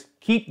can't just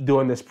keep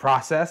doing this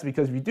process,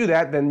 because if you do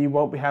that, then you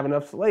won't have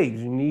enough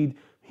slaves. You need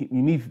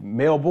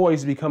male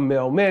boys to become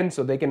male men,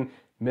 so they can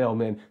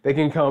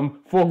become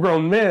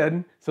full-grown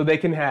men, so they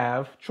can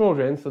have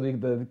children, so they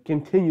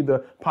continue the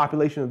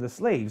population of the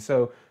slaves.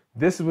 So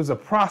this was a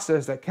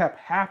process that kept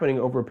happening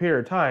over a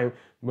period of time.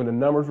 When the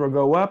numbers would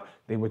go up,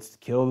 they would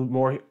kill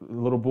more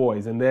little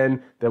boys, and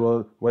then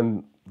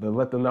when they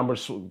let the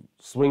numbers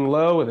swing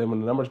low, and then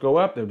when the numbers go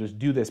up, they'll just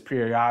do this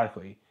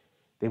periodically.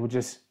 They would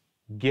just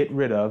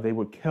they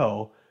would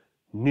kill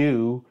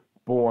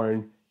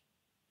newborn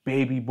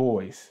baby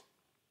boys.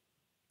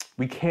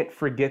 We can't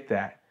forget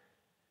that.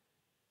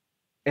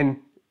 And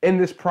in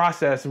this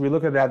process, we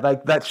look at that,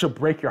 like that should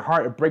break your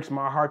heart. It breaks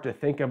my heart to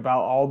think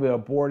about all the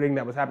aborting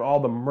that was happening, all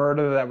the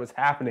murder that was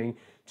happening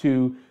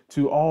to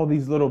all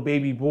these little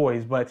baby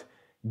boys. But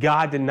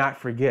God did not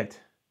forget.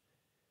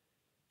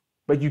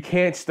 But you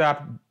can't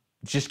stop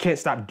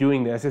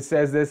doing this. It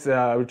says this,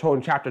 we're told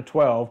in chapter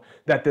 12,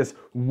 that this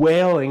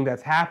wailing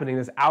that's happening,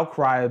 this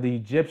outcry of the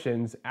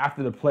Egyptians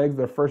after the plague of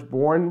their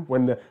firstborn,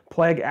 when the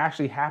plague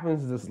actually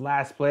happens, this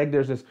last plague,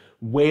 there's this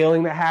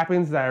wailing that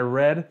happens that I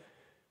read.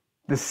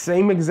 The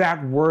same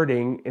exact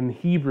wording in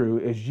Hebrew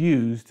is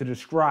used to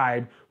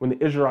describe when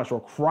the Israelites were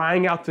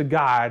crying out to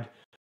God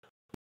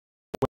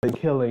when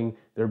killing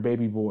their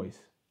baby boys.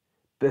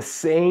 The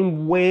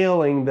same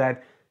wailing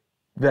that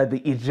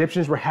the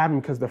Egyptians were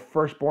having because the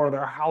firstborn of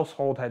their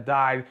household had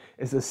died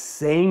is the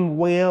same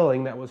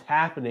wailing that was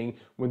happening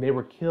when they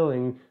were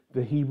killing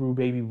the Hebrew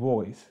baby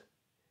boys.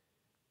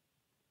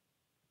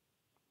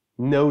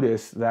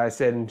 Notice that I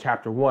said in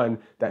chapter 1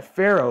 that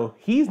Pharaoh,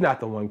 he's not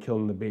the one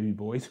killing the baby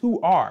boys. Who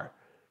are?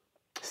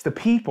 It's the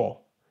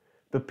people.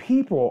 The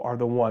people are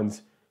the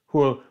ones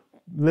who are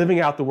living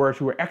out the words,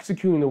 who are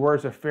executing the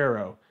words of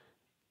Pharaoh.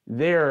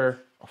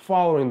 They're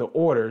following the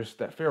orders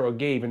that Pharaoh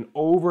gave, and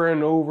over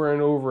and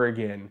over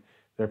again,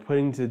 they're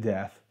putting to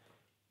death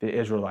the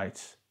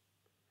Israelites,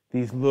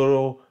 these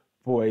little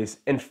boys.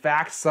 In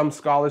fact, some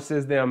scholars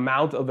says the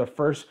amount of the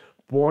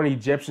firstborn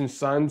Egyptian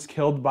sons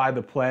killed by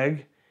the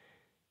plague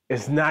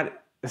it's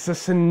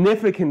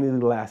significantly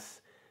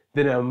less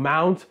than the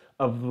amount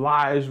of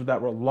lives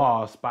that were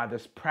lost by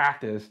this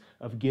practice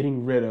of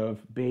getting rid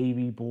of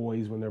baby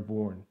boys when they're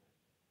born.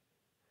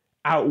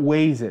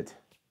 Outweighs it.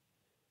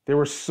 There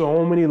were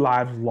so many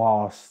lives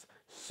lost,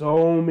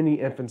 so many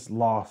infants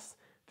lost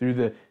to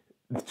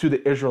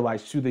the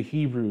Israelites, to the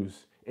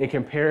Hebrews, in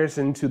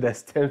comparison to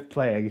this 10th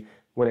plague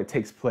when it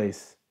takes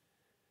place.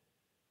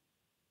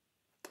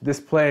 This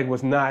plague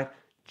was not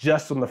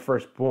just on the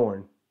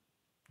firstborn.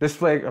 This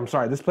plague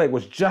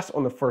was just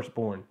on the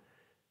firstborn.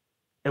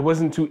 It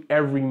wasn't to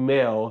every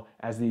male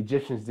as the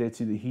Egyptians did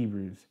to the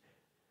Hebrews.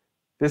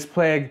 This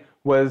plague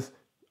was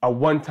a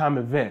one-time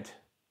event.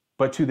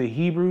 But to the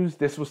Hebrews,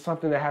 this was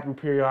something that happened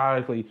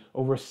periodically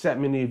over a set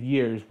many of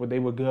years, where they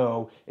would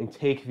go and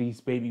take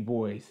these baby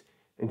boys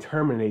and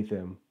terminate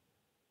them.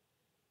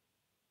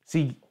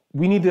 See,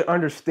 we need to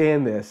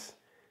understand this.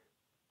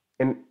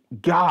 And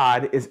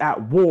God is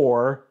at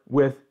war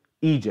with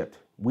Egypt.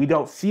 We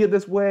don't see it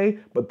this way,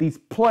 but these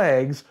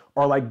plagues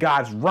are like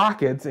God's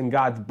rockets and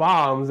God's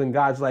bombs, and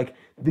God's like,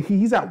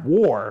 he's at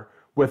war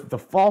with the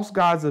false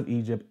gods of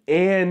Egypt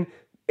and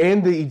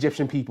the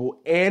Egyptian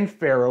people and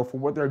Pharaoh for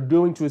what they're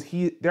doing to us.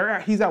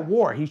 He's at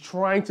war. He's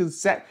trying to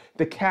set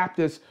the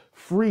captives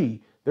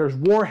free. There's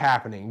war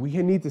happening. We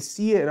need to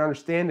see it and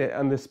understand it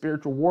on the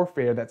spiritual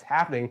warfare that's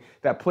happening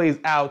that plays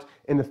out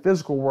in the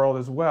physical world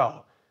as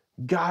well.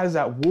 God is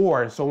at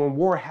war. And so when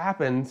war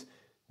happens,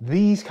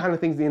 these kind of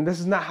things, and this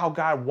is not how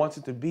God wants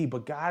it to be,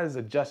 but God is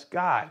a just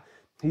God.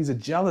 He's a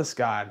jealous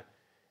God.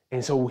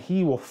 And so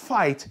he will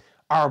fight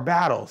our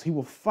battles. He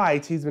will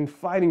fight. He's been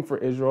fighting for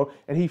Israel,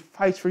 and he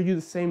fights for you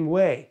the same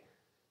way.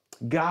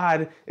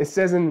 God, it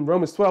says in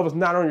Romans 12, it's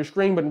not on your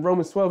screen, but in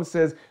Romans 12 it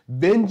says,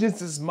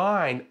 vengeance is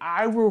mine,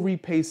 I will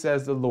repay,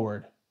 says the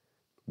Lord.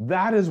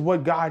 That is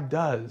what God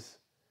does.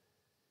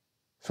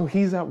 So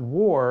he's at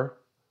war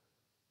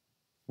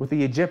with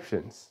the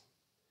Egyptians.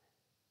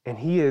 And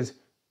he is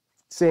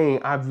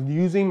saying, I'm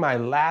using my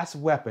last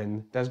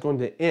weapon that's going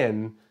to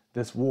end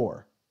this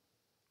war.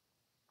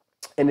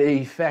 And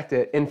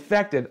it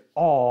infected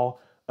all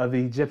of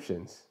the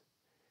Egyptians.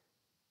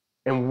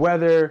 And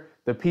whether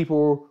the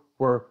people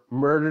were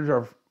murdered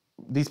or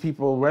these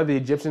people, whether the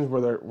Egyptians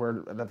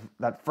were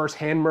that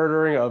first-hand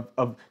murdering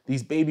of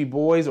these baby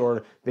boys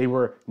or they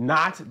were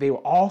not, they were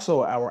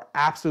also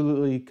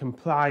absolutely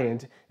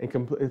compliant and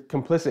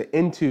complicit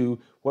into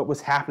what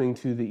was happening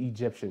to the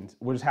Egyptians.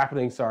 What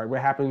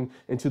happened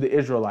into the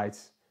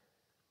Israelites.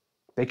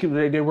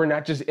 They were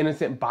not just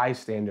innocent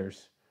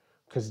bystanders,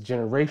 because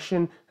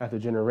generation after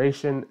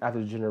generation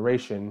after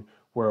generation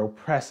were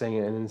oppressing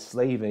and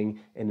enslaving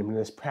and in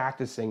this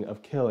practicing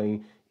of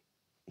killing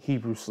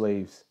Hebrew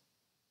slaves.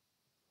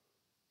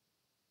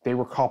 They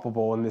were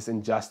culpable in this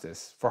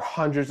injustice for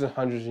hundreds and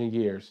hundreds of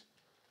years.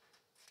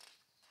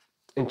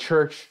 In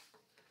church,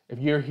 if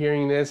you're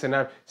hearing this and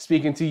I'm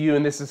speaking to you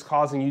and this is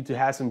causing you to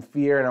have some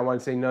fear, and I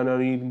want to say, no,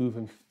 you need to move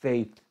in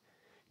faith.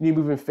 You need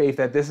to move in faith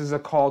that this is a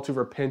call to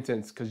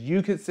repentance, because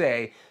you could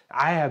say,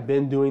 I have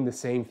been doing the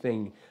same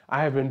thing.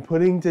 I have been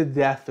putting to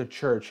death the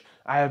church.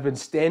 I have been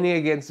standing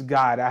against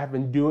God. I have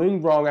been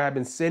doing wrong. I have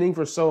been sinning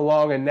for so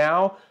long, and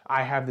now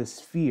I have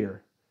this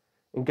fear.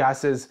 And God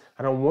says,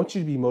 I don't want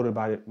you to be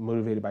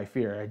motivated by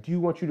fear. I do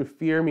want you to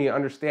fear me and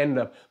understand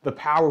the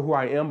power of who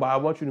I am, but I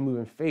want you to move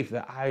in faith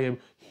that I am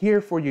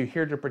here for you,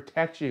 here to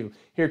protect you,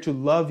 here to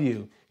love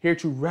you, here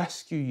to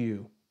rescue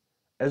you.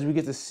 As we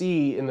get to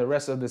see in the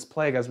rest of this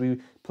plague, as we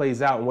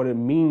plays out and what it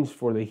means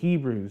for the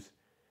Hebrews.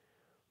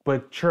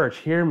 But church,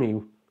 hear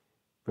me.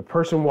 The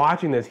person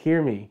watching this,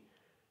 hear me.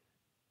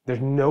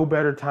 There's no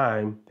better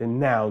time than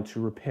now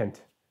to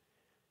repent.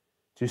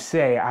 To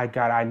say,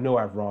 God, I know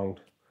I've wronged.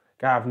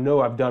 God, I know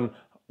I've done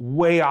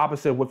way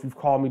opposite of what you've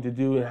called me to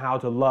do and how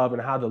to love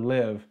and how to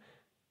live.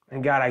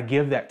 And God, I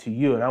give that to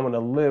you and I want to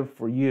live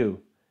for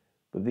you.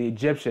 But the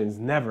Egyptians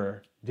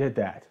never did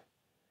that.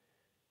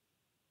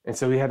 And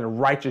so we had a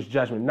righteous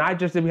judgment. Not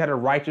just that we had a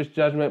righteous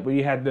judgment, but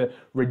we had the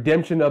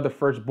redemption of the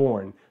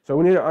firstborn. So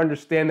we need to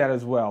understand that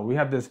as well. We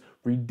have this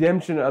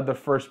redemption of the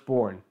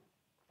firstborn.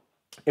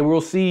 And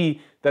we'll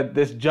see that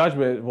this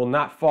judgment will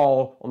not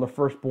fall on the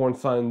firstborn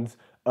sons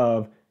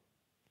of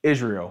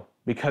Israel,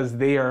 because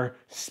they are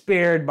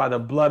spared by the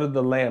blood of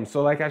the Lamb.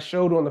 So like I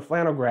showed on the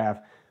flannel graph,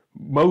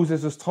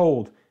 Moses is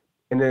told,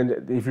 and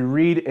then if you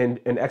read in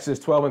Exodus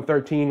 12 and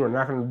 13, we're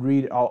not going to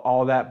read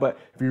all that, but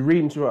if you read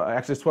into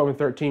Exodus 12 and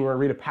 13, we're going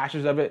to read a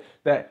passage of it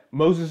that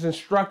Moses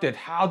instructed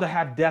how to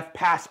have death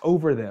pass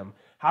over them,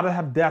 how to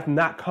have death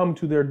not come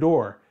to their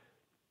door.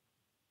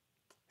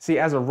 See,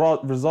 as a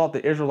result,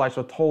 the Israelites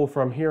are told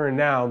from here and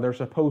now they're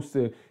supposed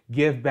to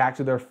give back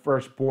to their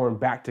firstborn,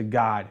 back to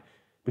God,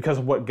 because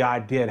of what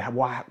God did.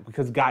 Why?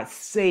 Because God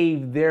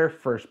saved their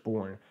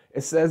firstborn.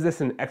 It says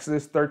this in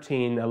Exodus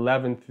 13,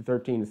 11 through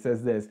 13. It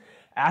says this,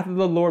 after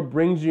the Lord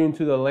brings you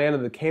into the land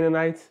of the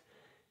Canaanites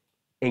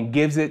and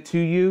gives it to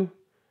you,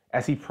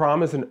 as he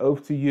promised an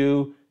oath to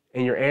you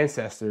and your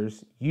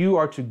ancestors, you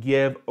are to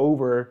give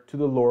over to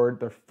the Lord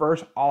the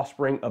first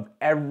offspring of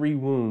every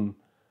womb.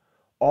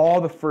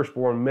 All the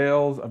firstborn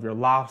males of your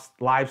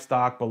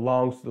livestock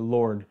belongs to the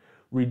Lord.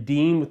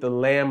 Redeem with the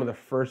lamb of the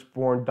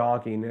firstborn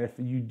donkey. And if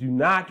you do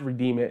not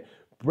redeem it,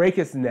 break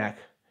its neck.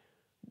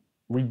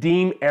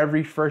 Redeem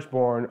every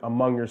firstborn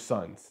among your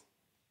sons.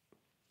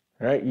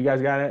 All right, you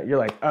guys got it? You're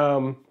like,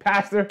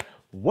 Pastor,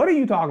 what are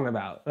you talking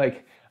about?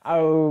 Like, I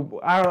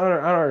don't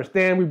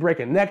understand. We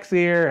breaking necks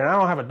here, and I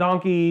don't have a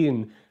donkey,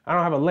 and I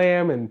don't have a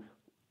lamb, and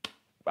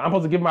I'm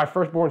supposed to give my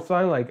firstborn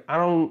son? Like, I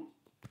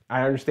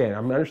understand. I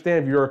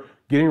understand if you're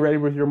getting ready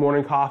with your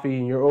morning coffee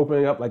and you're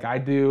opening up like I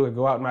do, and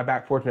go out in my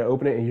back porch and I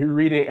open it, and you're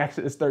reading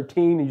Exodus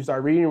 13, and you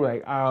start reading, you're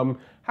like, how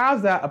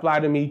does that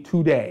apply to me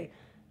today?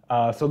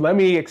 So let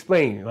me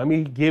explain. Let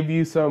me give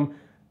you some,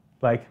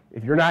 like,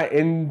 if you're not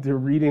into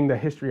reading the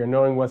history or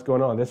knowing what's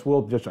going on, this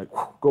will just like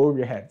go over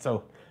your head.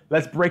 So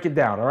let's break it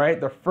down, all right?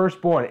 The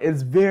firstborn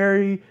is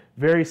very,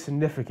 very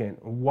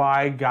significant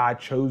why God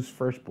chose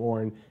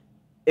firstborn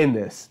in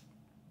this.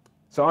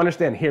 So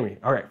understand, hear me.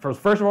 All right,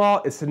 first of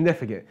all, it's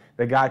significant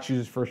that God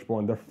chooses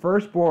firstborn. The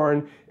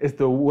firstborn is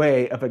the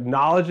way of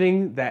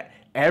acknowledging that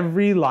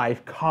every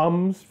life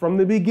comes from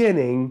the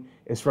beginning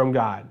is from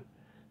God.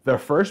 the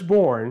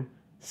firstborn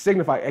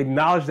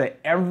acknowledge that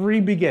every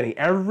beginning,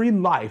 every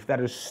life that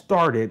is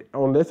started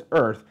on this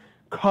earth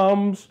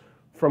comes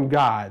from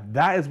God.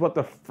 That is what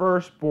the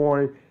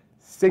firstborn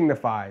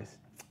signifies.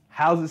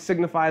 How does it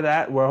signify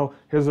that? Well,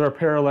 here's our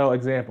parallel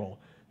example.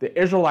 The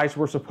Israelites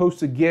were supposed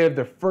to give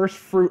the first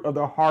fruit of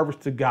the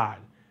harvest to God.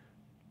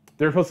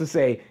 They're supposed to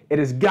say, it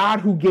is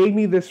God who gave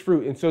me this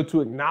fruit. And so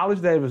to acknowledge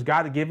that it was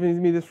God that gave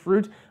me this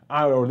fruit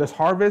or this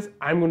harvest,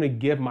 I'm going to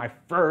give my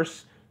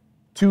first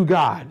to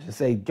God. To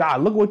say,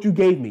 God, look what you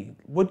gave me.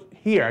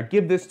 Here, I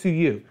give this to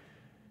you.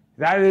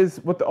 That is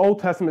what the Old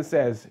Testament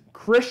says.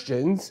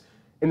 Christians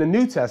in the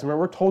New Testament,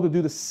 we're told to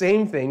do the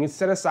same thing and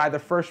set aside the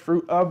first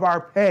fruit of our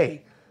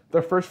pay,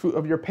 the first fruit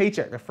of your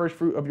paycheck, the first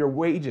fruit of your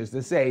wages,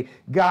 to say,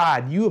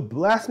 God, you have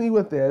blessed me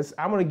with this.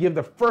 I'm going to give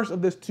the first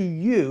of this to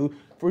you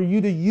for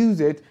you to use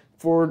it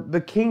for the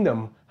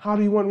kingdom. How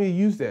do you want me to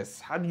use this?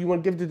 How do you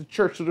want to give it to the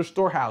church, to the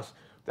storehouse?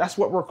 That's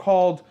what we're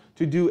called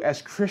to do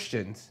as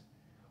Christians.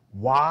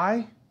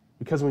 Why?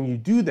 Because when you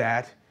do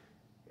that,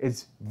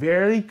 it's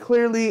very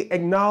clearly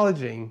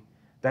acknowledging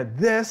that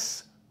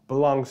this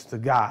belongs to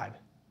God,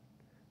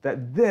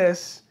 that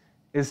this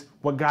is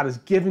what God has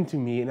given to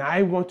me, and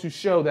I want to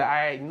show that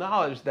I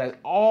acknowledge that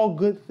all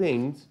good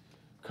things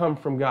come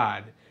from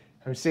God.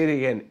 I'm saying it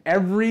again,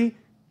 every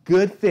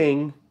good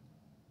thing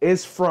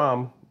is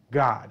from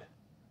God.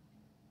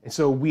 And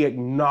so we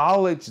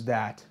acknowledge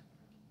that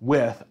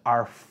with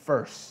our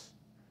first.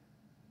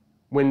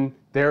 When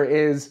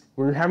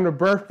we're having a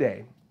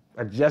birthday,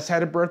 I just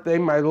had a birthday,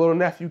 my little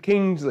nephew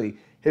Kingsley,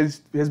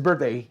 his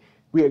birthday,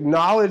 we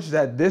acknowledge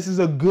that this is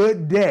a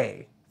good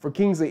day for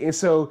Kingsley, and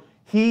so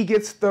he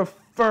gets the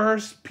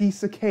first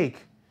piece of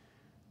cake.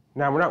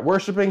 Now, we're not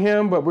worshiping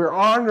him, but we're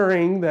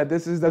honoring that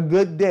this is a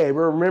good day.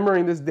 We're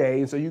remembering this day,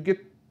 and so you get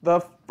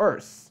the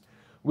first.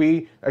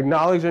 We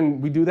acknowledge,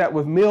 and we do that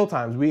with meal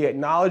times. We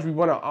acknowledge we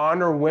want to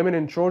honor women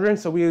and children,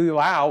 so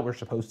we're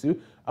supposed to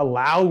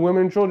allow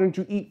women and children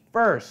to eat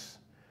first.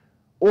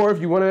 Or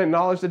if you want to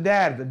acknowledge the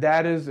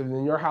dad is,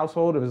 in your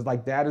household, it was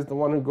like dad is the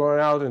one who's going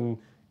out and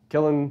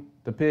killing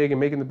the pig and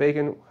making the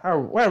bacon,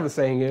 whatever the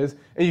saying is,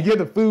 and you give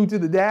the food to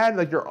the dad,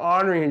 like you're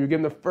honoring him, you're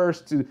giving the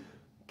first to,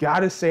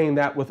 God is saying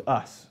that with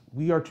us.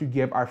 We are to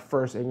give our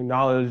first,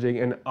 acknowledging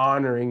and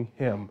honoring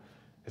him.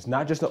 It's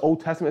not just an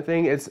Old Testament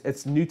thing,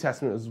 it's New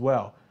Testament as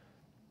well.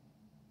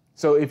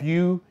 So if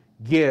you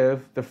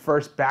give the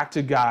first back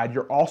to God,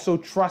 you're also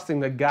trusting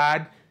that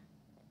God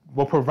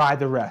will provide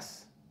the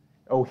rest.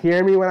 Oh,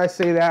 hear me when I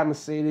say that, I'm going to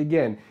say it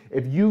again.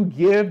 If you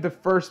give the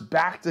first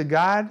back to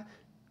God,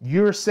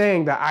 you're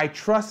saying that I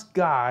trust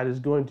God is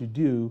going to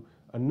do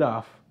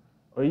enough,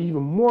 or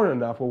even more than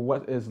enough, of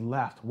what is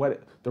left,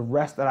 the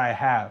rest that I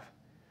have.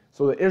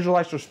 So the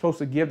Israelites are supposed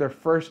to give their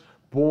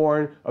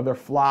firstborn of their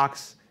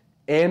flocks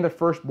and the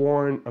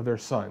firstborn of their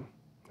son.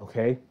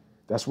 Okay?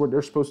 That's what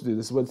they're supposed to do.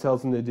 This is what it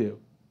tells them to do.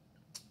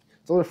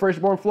 So the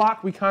firstborn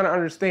flock, we kind of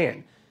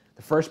understand.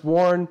 The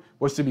firstborn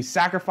was to be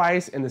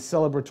sacrificed in the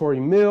celebratory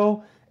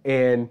meal,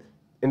 and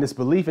in this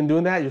belief in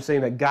doing that, you're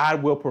saying that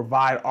God will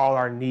provide all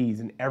our needs,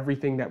 and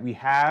everything that we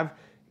have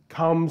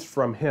comes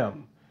from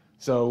him.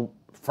 So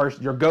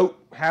first, your goat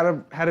had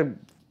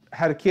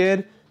a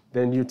kid,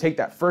 then you take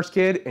that first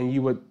kid and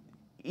you would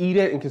eat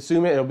it and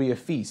consume it. It'll be a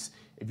feast.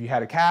 If you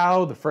had a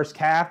cow, the first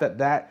calf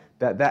that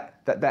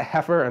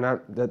heifer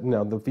and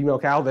the female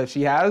cow that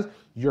she has,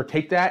 you'll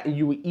take that and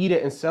you would eat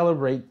it and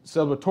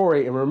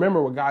celebratory and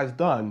remember what God's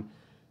done.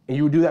 And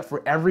you would do that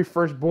for every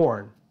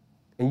firstborn.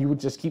 And you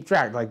would just keep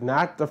track, like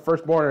not the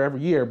firstborn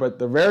every year, but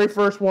the very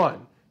first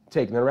one.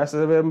 Take, and the rest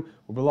of them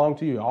will belong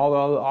to you. All the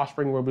other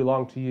offspring will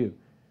belong to you.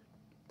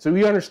 So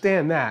we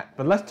understand that.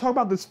 But let's talk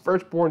about this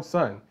firstborn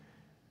son.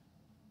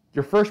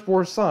 Your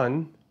firstborn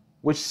son,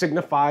 which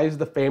signifies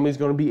the family is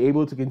going to be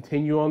able to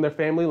continue on their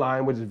family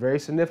line, which is very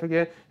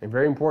significant and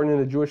very important in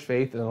the Jewish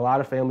faith, and a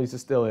lot of families it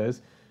still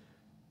is.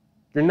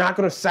 You're not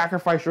going to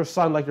sacrifice your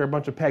son like you're a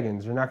bunch of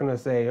pagans. You're not going to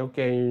say,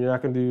 okay, you're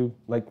not going to do,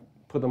 like,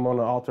 put them on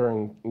an altar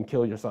and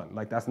kill your son.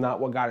 Like, that's not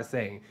what God is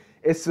saying.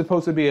 It's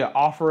supposed to be an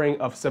offering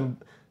of some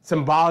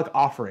symbolic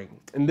offering.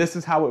 And this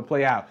is how it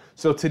play out.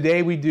 So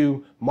today we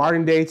do,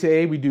 modern day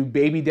today, we do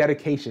baby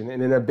dedication.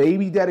 And in a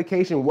baby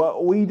dedication,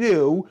 what we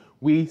do,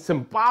 we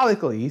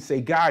symbolically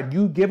say, God,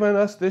 you've given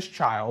us this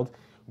child.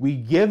 We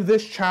give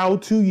this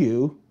child to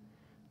you.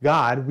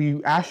 God,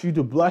 we ask you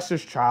to bless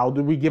this child.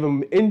 We give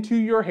him into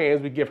your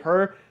hands. We give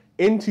her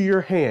into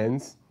your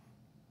hands.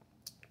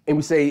 And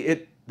we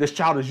say, this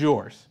child is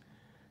yours.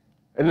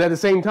 And at the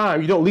same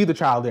time, you don't leave the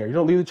child there. You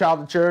don't leave the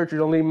child at church. You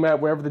don't leave him at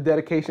wherever the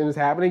dedication is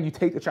happening. You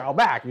take the child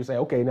back. You say,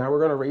 okay, now we're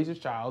going to raise this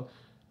child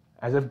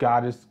as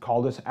God has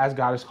called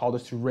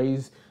us to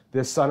raise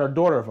this son or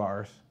daughter of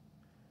ours.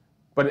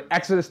 But in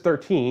Exodus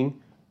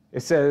 13, it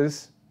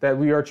says that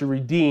we are to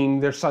redeem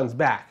their sons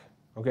back.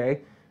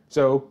 Okay?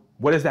 So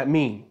what does that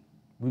mean?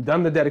 We've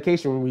done the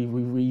dedication.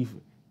 We've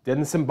done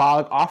the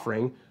symbolic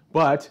offering,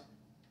 but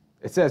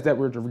it says that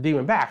we're to redeem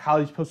them back. How are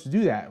you supposed to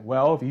do that?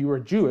 Well, if you were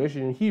Jewish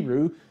and in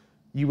Hebrew,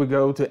 you would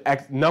go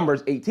to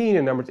Numbers 18,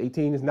 and Numbers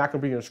 18 is not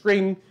going to be on the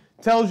screen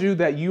tells you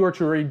that you are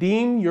to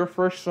redeem your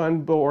first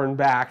son born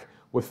back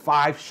with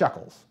 5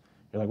 shekels.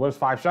 You're like, what is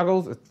 5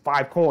 shekels? It's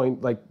 5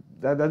 coins. Like,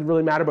 that doesn't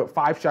really matter, but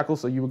 5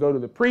 shekels. So you would go to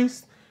the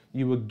priest,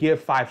 you would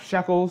give 5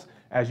 shekels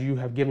as you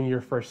have given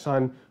your first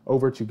son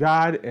over to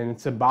God in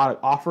symbolic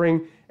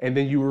offering, and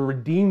then you will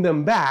redeem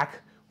them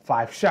back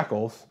 5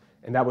 shekels,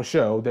 and that will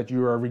show that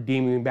you are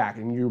redeeming them back,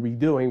 and you're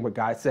redoing what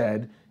God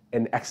said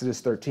in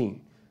Exodus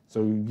 13.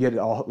 So you get it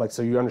all, like,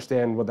 so you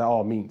understand what that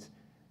all means.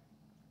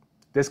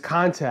 This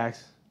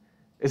context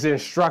is the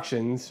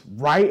instructions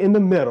right in the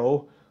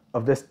middle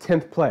of this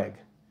 10th plague.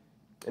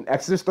 In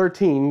Exodus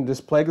 13, this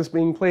plague is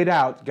being played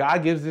out.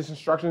 God gives these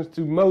instructions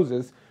to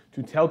Moses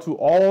to tell to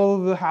all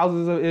the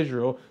houses of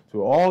Israel,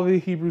 to all the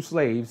Hebrew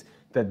slaves,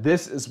 that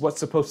this is what's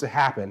supposed to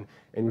happen.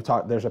 And we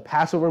talk, there's a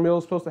Passover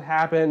meal supposed to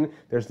happen.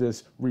 There's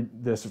this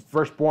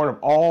firstborn of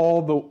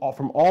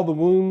from all the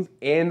wombs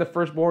and the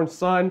firstborn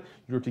son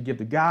you are to give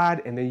to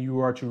God, and then you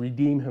are to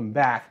redeem him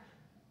back.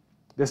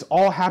 This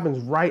all happens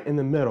right in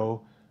the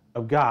middle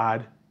of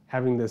God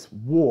having this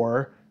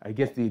war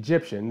against the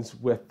Egyptians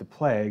with the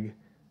plague,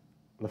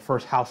 the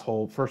first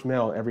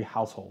male in every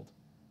household.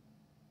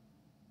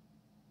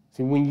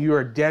 See, when you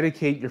are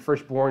dedicate your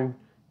firstborn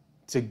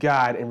to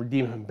God and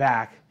redeem him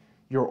back,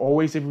 you're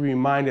always to be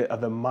reminded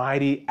of the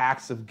mighty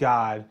acts of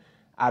God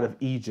out of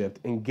Egypt.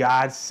 And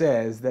God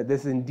says that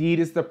this indeed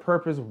is the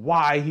purpose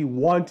why he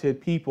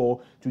wanted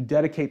people to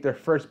dedicate their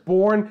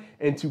firstborn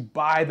and to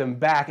buy them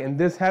back. And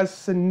this has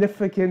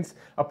significance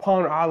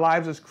upon our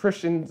lives as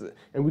Christians,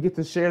 and we get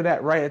to share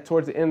that right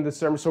towards the end of the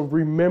sermon. So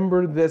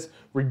remember this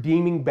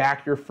redeeming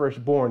back your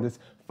firstborn, this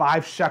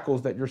 5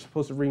 shekels that you're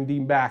supposed to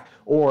redeem back,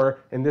 or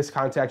in this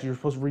context, you're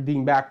supposed to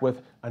redeem back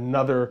with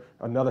another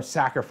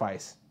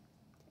sacrifice.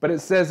 But it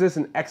says this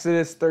in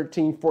Exodus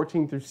 13,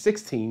 14 through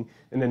 16.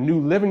 In the New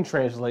Living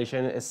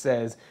Translation, it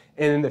says,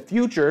 and in the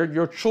future,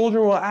 your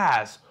children will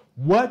ask,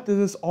 what does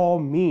this all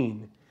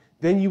mean?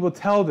 Then you will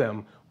tell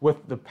them,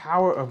 with the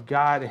power of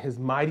God and his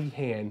mighty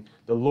hand,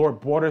 the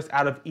Lord brought us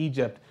out of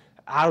Egypt,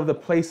 out of the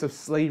place of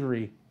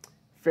slavery.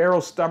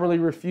 Pharaoh stubbornly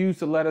refused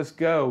to let us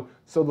go,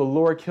 so the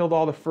Lord killed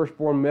all the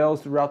firstborn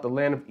males throughout the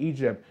land of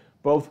Egypt,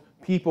 both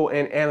people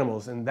and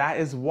animals. And that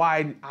is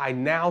why I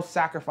now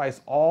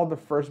sacrifice all the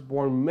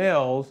firstborn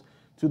males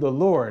to the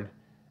Lord,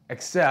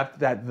 except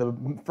that the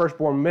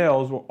firstborn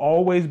males will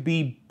always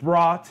be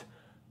brought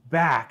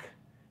back.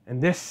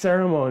 And this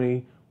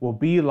ceremony will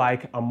be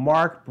like a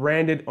mark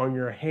branded on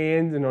your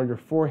hands and on your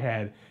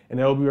forehead. And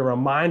it will be a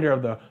reminder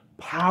of the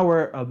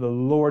power of the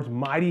Lord's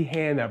mighty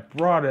hand that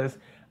brought us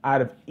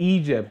out of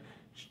Egypt.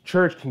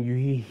 Church, can you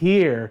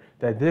hear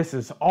that this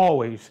is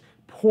always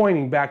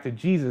pointing back to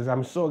Jesus?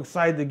 I'm so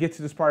excited to get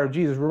to this part of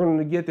Jesus. We're going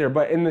to get there.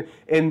 But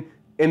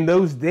in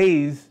those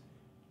days,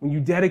 when you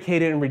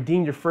dedicated and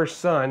redeemed your first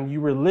son,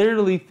 you were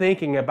literally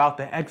thinking about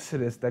the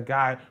exodus that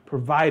God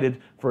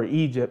provided for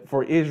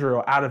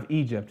Israel out of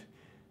Egypt.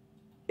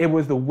 It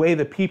was the way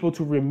the people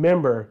to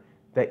remember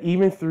that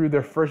even through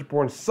their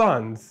firstborn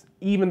sons,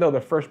 even though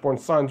their firstborn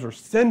sons were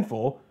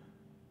sinful,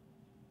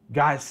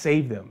 God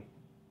saved them.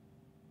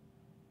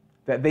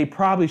 That they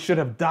probably should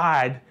have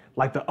died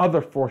like the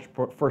other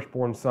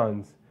firstborn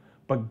sons.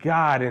 But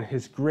God, in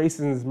his grace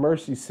and his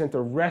mercy, sent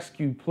a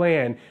rescue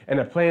plan and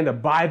a plan to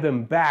buy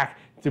them back,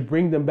 to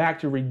bring them back,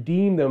 to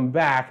redeem them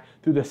back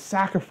through the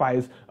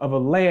sacrifice of a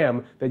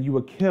lamb that you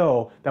would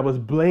kill, that was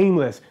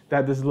blameless,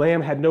 that this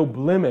lamb had no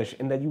blemish,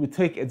 and that you would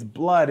take its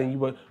blood and you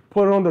would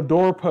put it on the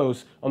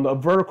doorpost on the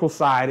vertical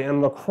side and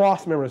on the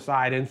cross member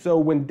side. And so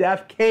when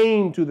death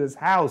came to this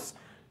house,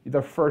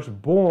 the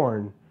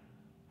firstborn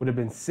would have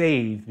been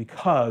saved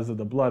because of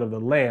the blood of the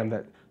lamb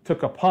that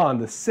took upon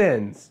the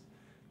sins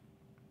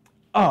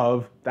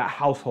of that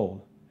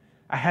household.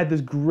 I had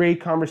this great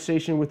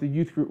conversation with the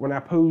youth group when I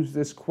posed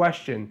this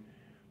question.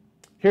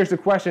 Here's the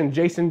question.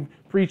 Jason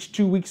preached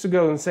 2 weeks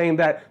ago and saying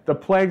that the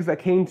plagues that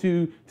came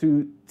to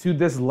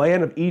this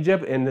land of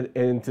Egypt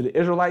and to the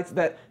Israelites,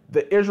 that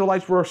the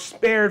Israelites were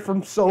spared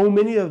from so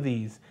many of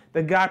these,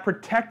 that God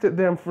protected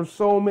them from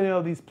so many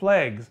of these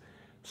plagues.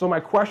 So my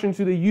question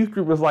to the youth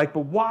group was like,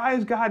 but why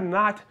is God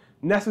not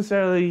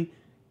necessarily,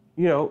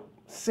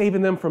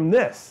 saving them from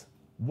this?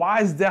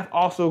 Why is death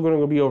also going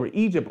to be over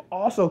Egypt,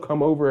 also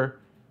come over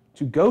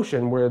to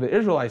Goshen where the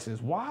Israelites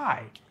is?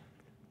 Why?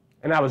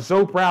 And I was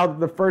so proud.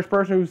 The first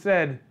person who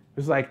said,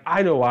 was like,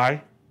 I know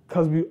why,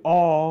 because we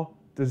all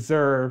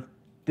deserve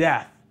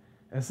death.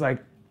 And it's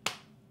like,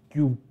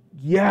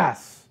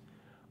 yes,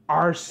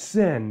 our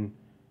sin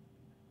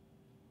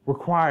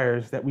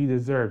requires that we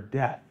deserve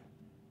death.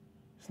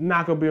 It's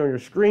not going to be on your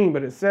screen,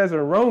 but it says in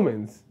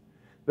Romans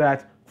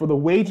that for the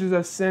wages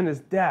of sin is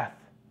death.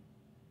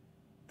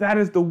 That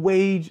is the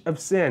wage of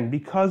sin.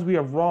 Because we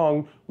have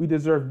wronged, we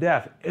deserve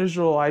death.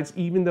 Israelites,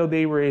 even though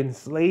they were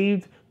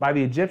enslaved by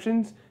the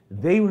Egyptians,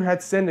 they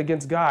had sinned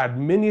against God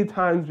many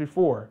times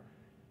before.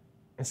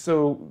 And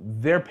so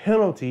their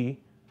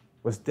penalty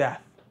was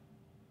death.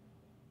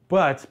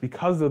 But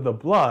because of the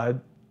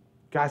blood,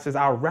 God says,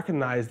 I'll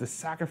recognize the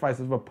sacrifice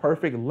of a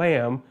perfect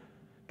lamb,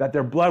 that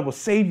their blood will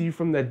save you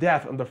from the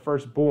death of the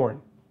firstborn.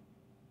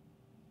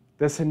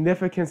 The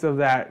significance of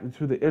that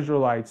to the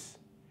Israelites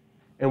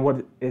and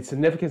what its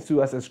significance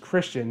to us as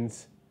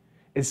Christians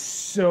is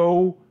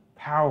so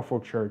powerful,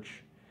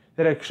 church,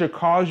 that it should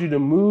cause you to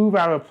move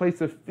out of a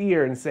place of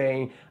fear and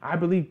saying, I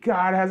believe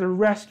God has a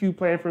rescue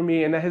plan for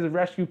me, and that his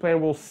rescue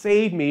plan will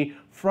save me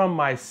from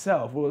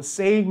myself, will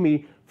save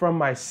me from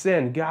my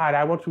sin. God,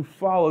 I want to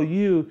follow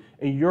you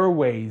in your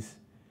ways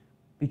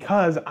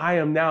because I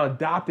am now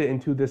adopted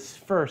into this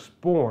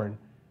firstborn,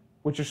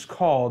 which is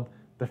called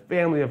the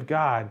family of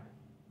God.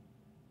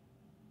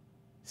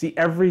 See,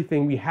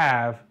 everything we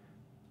have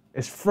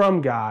is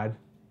from God,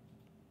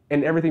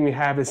 and everything we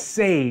have is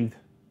saved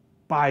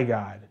by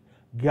God.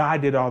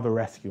 God did all the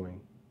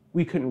rescuing.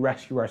 We couldn't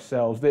rescue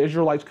ourselves. The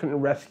Israelites couldn't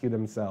rescue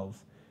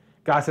themselves.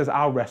 God says,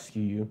 I'll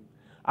rescue you.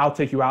 I'll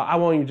take you out. I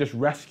won't even just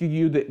rescue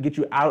you to get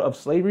you out of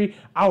slavery.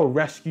 I will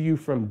rescue you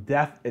from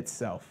death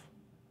itself.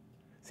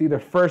 See, the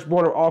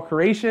firstborn of all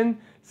creation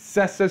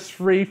sets us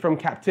free from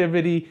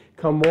captivity.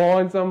 Come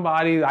on,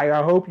 somebody.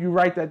 I hope you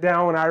write that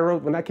down.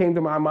 When that came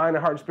to my mind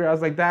and heart and spirit, I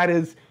was like, that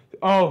is,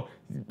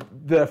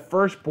 the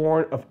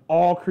firstborn of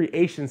all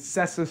creation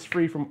sets us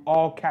free from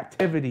all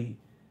captivity.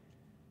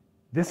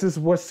 This is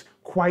what's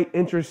quite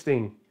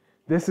interesting.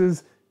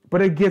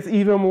 But it gets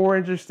even more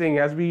interesting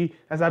as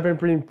I've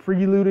been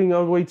preluding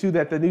all the way to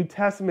that the New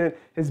Testament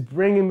is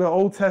bringing the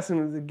Old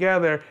Testament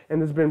together and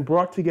has been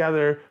brought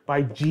together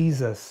by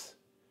Jesus.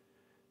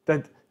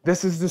 That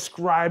this is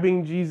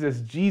describing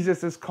Jesus.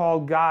 Jesus is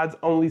called God's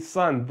only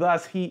son.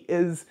 Thus, he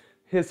is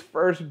his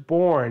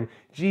firstborn.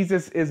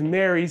 Jesus is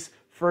Mary's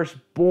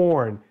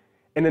firstborn.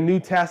 In the New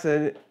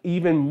Testament,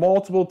 even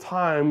multiple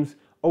times,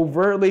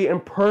 overtly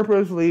and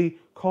purposely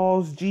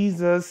calls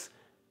Jesus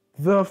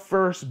the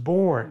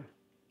firstborn.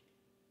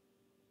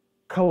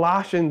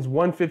 Colossians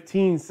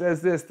 1:15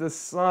 says this, the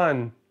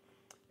Son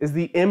is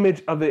the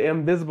image of the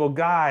invisible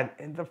God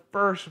and the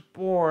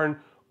firstborn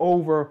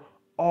over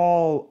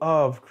all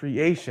of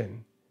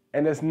creation.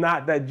 And it's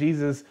not that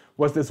Jesus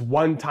was this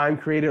one-time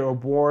created or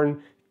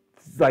born.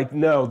 Like,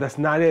 no, that's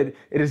not it.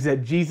 It is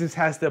that Jesus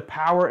has the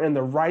power and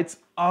the rights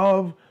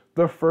of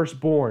the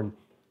firstborn.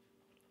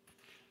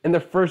 And the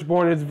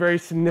firstborn is very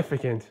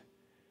significant,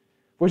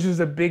 which is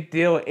a big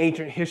deal in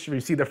ancient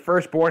history. See, the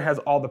firstborn has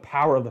all the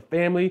power of the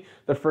family.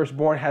 The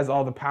firstborn has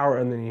all the power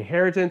of the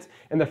inheritance.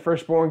 And the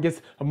firstborn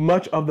gets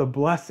much of the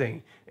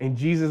blessing. And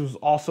Jesus was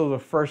also the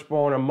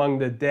firstborn among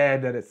the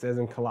dead, that it says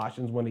in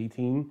Colossians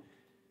 1:18.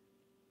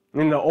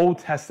 In the Old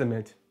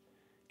Testament,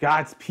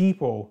 God's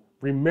people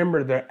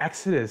remember their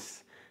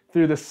exodus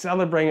through the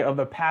celebrating of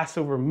the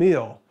Passover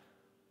meal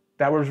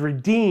that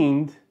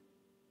redeemed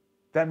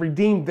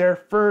their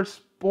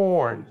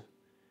firstborn.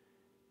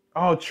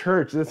 Oh,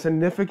 church, the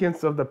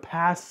significance of the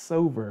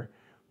Passover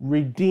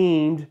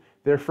redeemed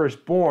their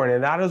firstborn.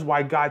 And that is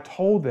why God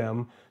told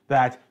them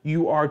that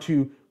you are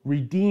to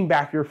redeem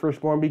back your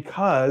firstborn,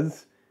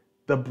 because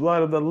the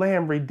blood of the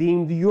Lamb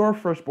redeemed your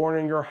firstborn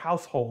in your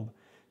household.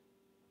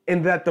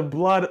 And that the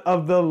blood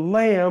of the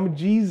Lamb,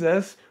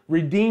 Jesus,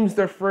 redeems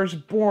the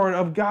firstborn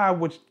of God,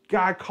 which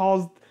God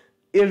calls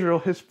Israel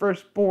his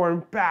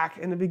firstborn back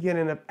in the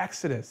beginning of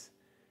Exodus.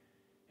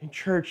 In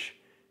church,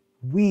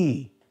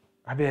 we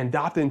have been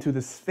adopted into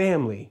this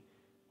family,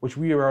 which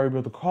we are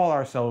able to call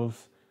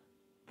ourselves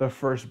the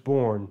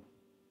firstborn.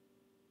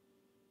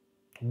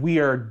 We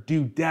are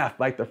due death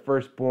like the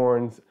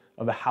firstborns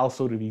of the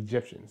household of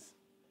Egyptians.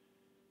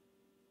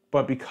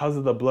 But because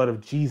of the blood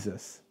of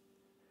Jesus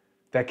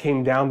that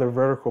came down the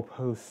vertical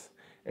posts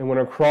and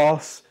went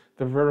across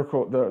the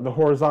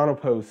horizontal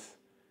posts,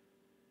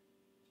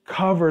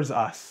 covers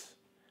us.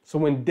 So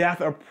when death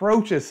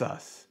approaches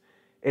us,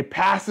 it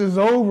passes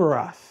over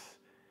us,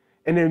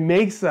 and it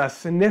makes us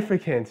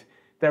significant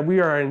that we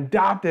are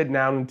adopted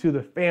now into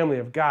the family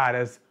of God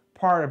as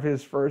part of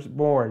his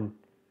firstborn.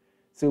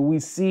 So we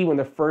see when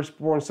the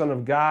firstborn son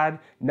of God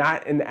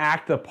not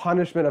enact the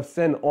punishment of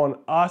sin on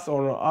us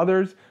or on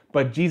others,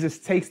 but Jesus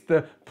takes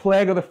the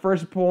plague of the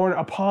firstborn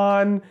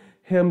upon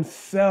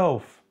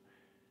himself.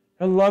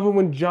 I love it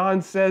when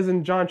John says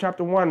in John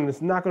chapter 1, and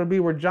it's not going to be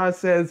where John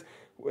says,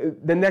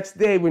 the next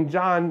day when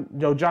John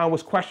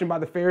was questioned by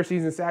the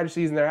Pharisees and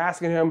Sadducees, and they're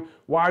asking him,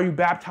 why are you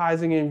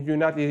baptizing if you're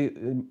not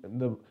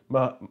the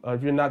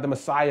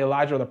Messiah,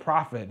 Elijah, or the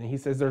prophet? And he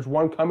says, there's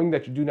one coming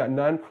that you do not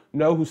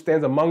know, who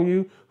stands among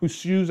you, whose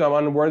shoes I'm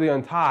unworthy to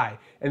untie.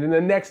 And then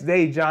the next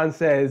day, John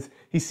says,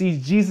 he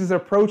sees Jesus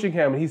approaching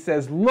him, and he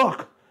says,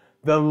 look,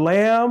 the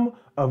Lamb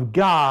of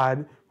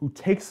God who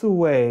takes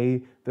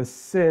away the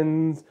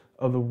sins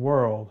of the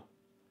world.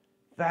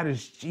 That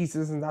is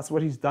Jesus, and that's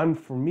what he's done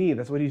for me.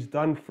 That's what he's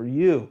done for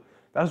you.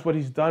 That's what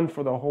he's done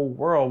for the whole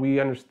world. We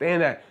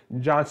understand that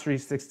in John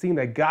 3:16,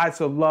 that God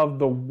so loved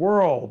the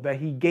world that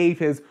he gave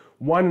his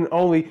one and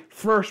only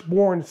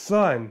firstborn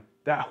son,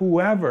 that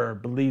whoever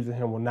believes in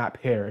him will not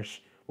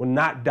perish, will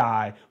not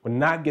die, will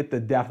not get the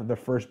death of the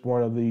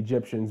firstborn of the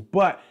Egyptians,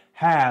 but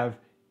have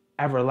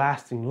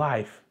everlasting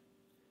life.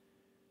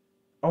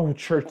 Oh,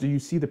 church, do you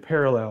see the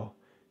parallel?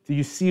 Do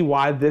you see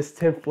why this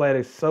 10th plague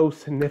is so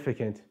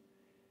significant?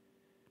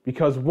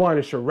 Because one,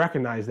 it should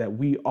recognize that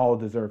we all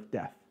deserve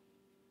death.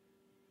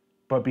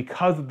 But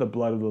because of the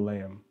blood of the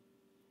Lamb,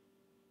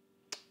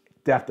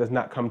 death does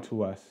not come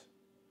to us.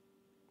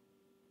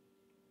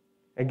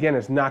 Again,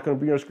 it's not going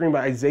to be on the screen,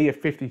 but Isaiah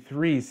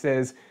 53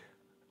 says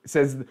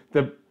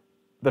the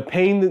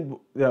pain,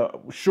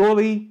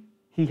 surely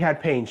he had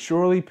pain.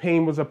 Surely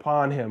pain was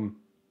upon him.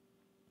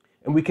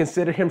 And we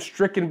consider him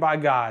stricken by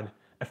God,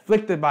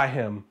 afflicted by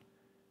him.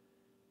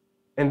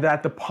 And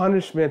that the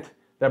punishment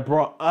that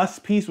brought us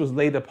peace was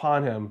laid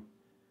upon him.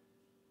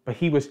 But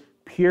he was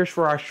pierced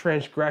for our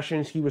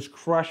transgressions. He was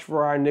crushed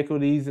for our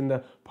iniquities. And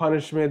the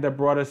punishment that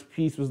brought us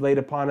peace was laid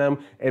upon him.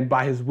 And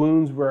by his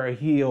wounds we are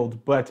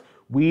healed. But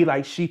we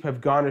like sheep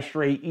have gone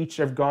astray. Each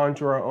have gone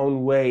to our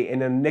own way.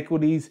 And our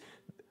iniquities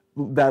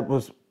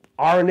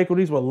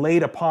were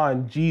laid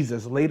upon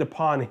Jesus, laid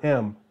upon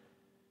him.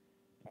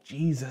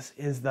 Jesus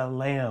is the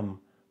Lamb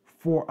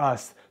for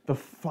us, the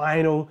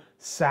final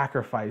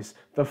sacrifice,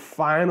 the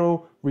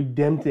final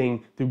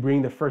redempting to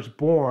bring the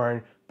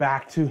firstborn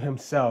back to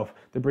himself,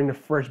 to bring the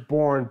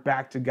firstborn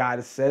back to God.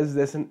 It says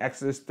this in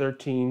Exodus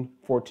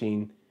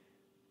 13:14.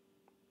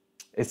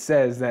 It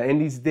says that in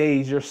these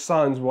days your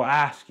sons will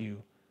ask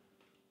you,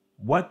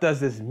 what does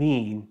this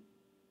mean?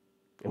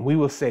 And we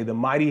will say, the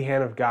mighty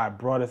hand of God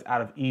brought us out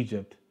of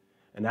Egypt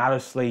and out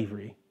of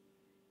slavery.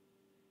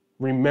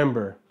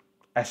 Remember,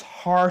 as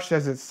harsh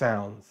as it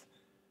sounds,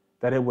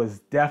 that it was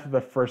death of the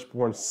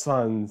firstborn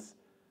sons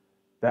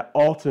that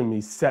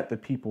ultimately set the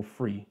people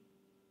free.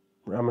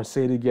 I'm going to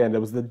say it again. It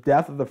was the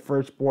death of the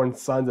firstborn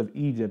sons of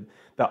Egypt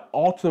that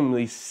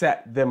ultimately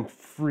set them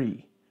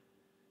free.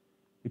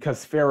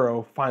 Because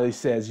Pharaoh finally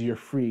says, you're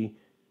free.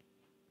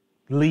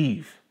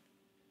 Leave.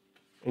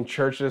 In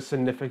church, the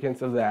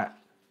significance of that.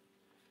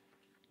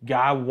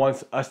 God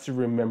wants us to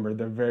remember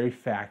the very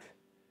fact.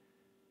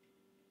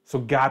 So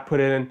God put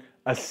in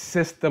a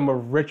system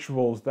of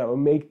rituals that would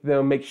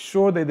make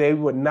sure that they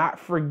would not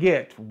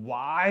forget.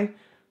 Why?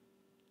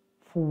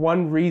 For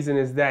one reason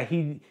is that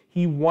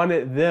he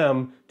wanted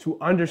them to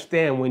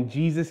understand when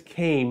Jesus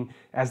came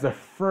as the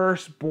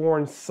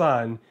firstborn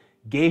son,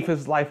 gave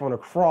his life on a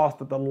cross,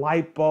 that the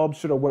light bulb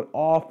should have went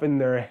off in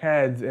their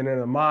heads and in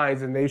their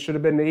minds, and they should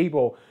have been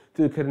able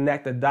to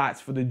connect the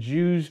dots. For the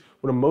Jews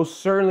would have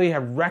most certainly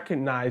have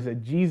recognized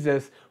that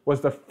Jesus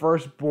was the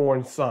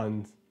firstborn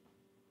sons.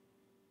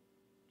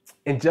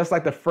 And just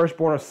like the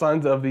firstborn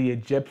sons of the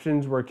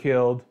Egyptians were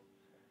killed,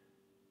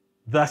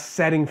 thus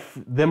setting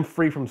them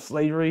free from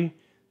slavery,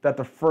 that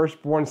the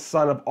firstborn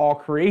son of all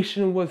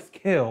creation was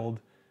killed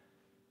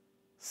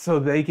so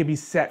they could be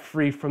set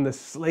free from the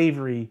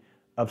slavery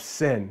of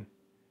sin.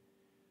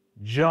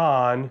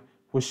 John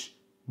was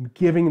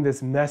giving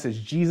this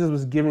message. Jesus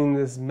was giving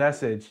this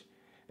message.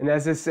 And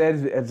as I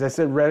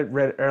said,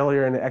 read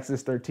earlier in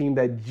Exodus 13,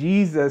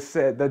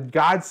 that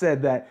God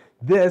said that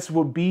this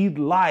would be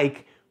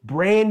like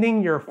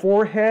branding your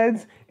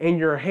foreheads and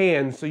your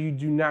hands so you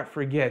do not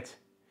forget.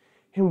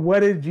 And what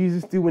did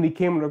Jesus do when he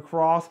came on the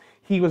cross?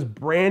 He was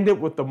branded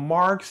with the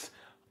marks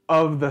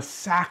of the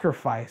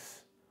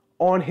sacrifice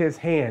on his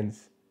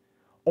hands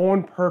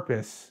on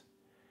purpose,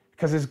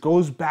 because this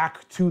goes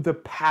back to the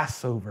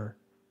Passover.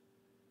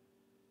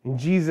 And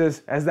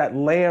Jesus, as that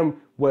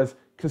lamb was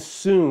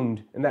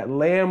consumed and that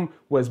lamb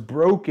was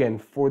broken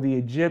for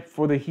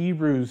the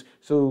Hebrews,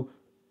 so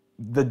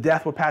the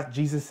death would pass.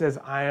 Jesus says,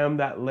 I am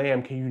that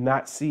lamb. Can you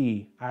not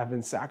see? I have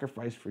been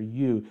sacrificed for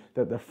you,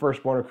 that the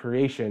firstborn of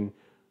creation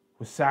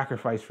was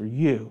sacrificed for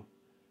you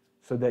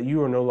so that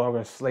you are no longer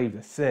a slave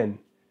to sin.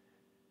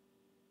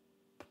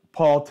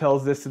 Paul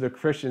tells this to the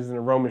Christians in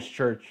the Roman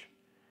church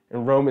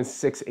in Romans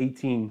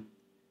 6:18.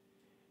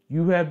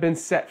 You have been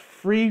set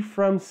free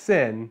from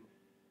sin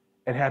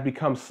and have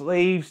become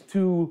slaves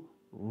to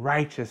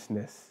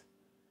righteousness.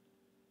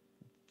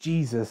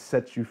 Jesus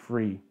sets you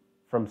free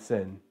from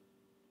sin.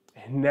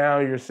 And now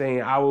you're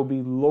saying, I will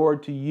be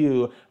Lord to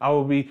you. I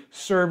will be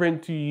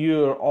servant to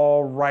you in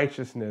all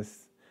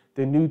righteousness.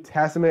 The New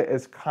Testament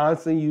is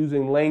constantly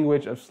using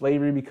language of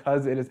slavery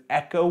because it is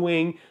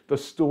echoing the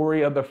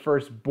story of the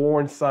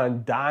firstborn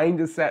son dying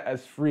to set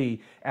us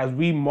free as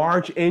we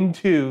march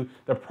into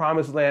the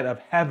promised land of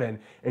heaven.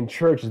 And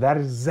church, that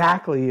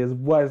exactly is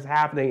what is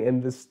happening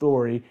in this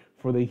story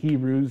for the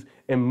Hebrews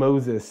and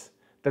Moses,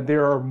 that they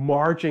are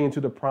marching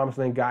into the promised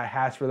land God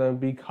has for them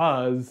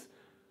because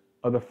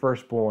of the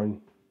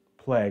firstborn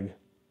plague.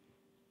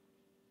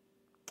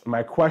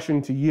 My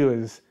question to you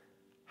is,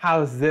 how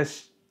does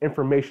this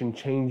information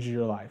change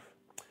your life?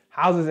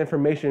 How does this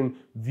information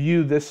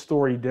view this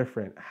story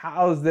different?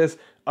 How is this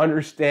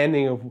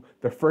understanding of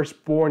the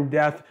firstborn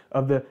death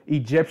of the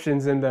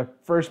Egyptians and the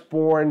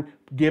firstborn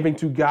giving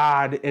to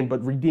God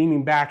but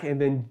redeeming back, and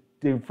then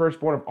the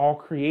firstborn of all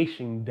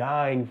creation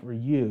dying for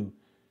you?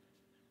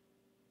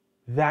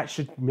 That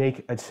should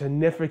make a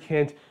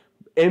significant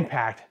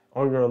impact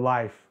on your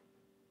life.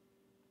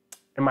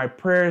 And my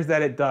prayer is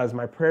that it does.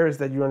 My prayer is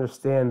that you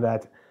understand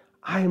that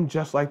I am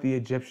just like the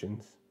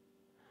Egyptians.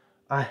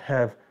 I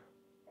have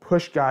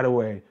pushed God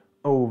away,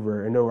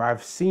 over and over.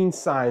 I've seen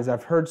signs.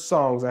 I've heard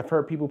songs. I've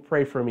heard people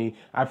pray for me.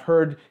 I've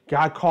heard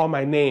God call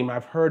my name.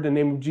 I've heard the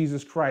name of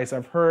Jesus Christ.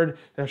 I've heard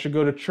that I should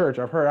go to church.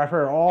 I've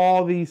heard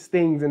all these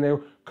things. And there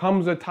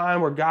comes a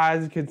time where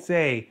guys can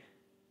say,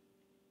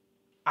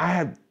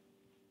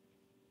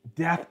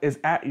 death is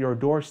at your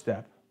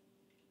doorstep.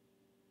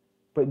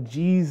 But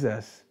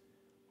Jesus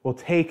will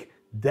take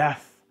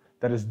death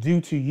that is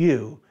due to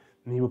you,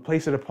 and he will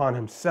place it upon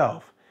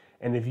himself.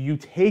 And if you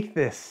take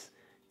this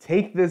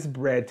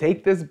bread,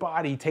 take this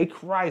body, take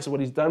Christ, what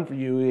he's done for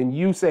you, and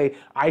you say,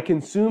 I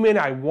consume it,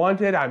 I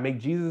want it, I make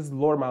Jesus the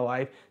Lord of my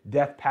life,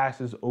 death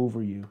passes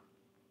over you.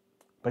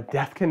 But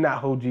death cannot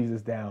hold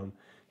Jesus down.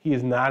 He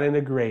is not in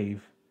a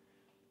grave.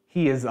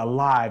 He is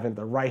alive at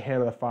the right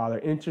hand of the Father,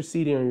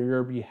 interceding on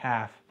your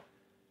behalf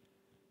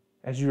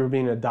as you are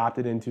being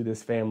adopted into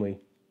this family.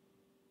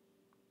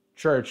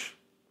 Church,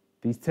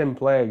 these 10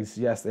 plagues,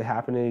 yes, they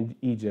happened in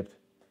Egypt.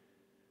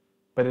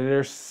 But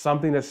there's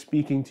something that's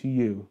speaking to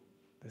you.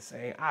 That's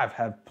saying, I've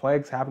had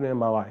plagues happening in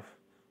my life.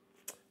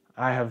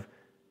 I have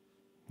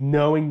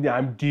knowing that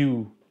I'm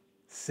due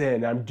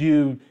sin, I'm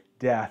due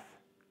death.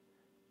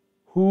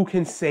 Who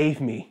can save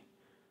me?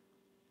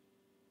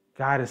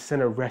 God has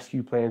sent a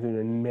rescue plan through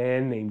a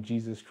man named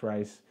Jesus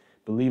Christ.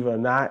 Believe it or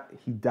not,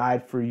 he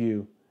died for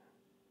you.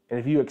 And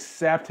if you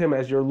accept him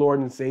as your Lord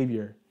and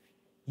Savior,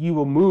 you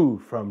will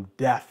move from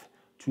death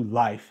to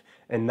life.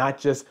 And not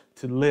just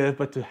to live,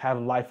 but to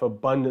have life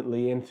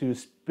abundantly and to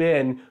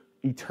spend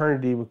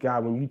eternity with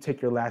God. When you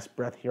take your last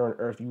breath here on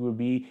earth, you will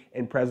be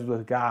in presence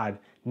with God,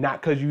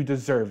 not because you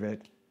deserve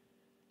it,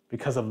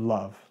 because of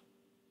love.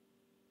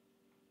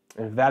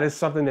 And if that is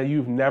something that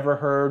you've never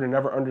heard or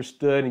never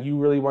understood, and you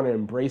really want to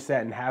embrace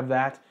that and have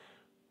that,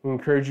 we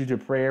encourage you to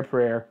pray a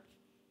prayer.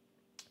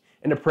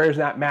 And the prayer is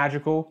not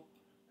magical.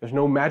 There's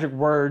no magic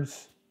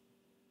words.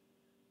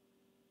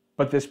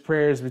 But this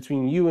prayer is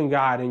between you and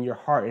God in your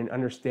heart and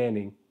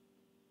understanding.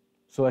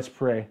 So let's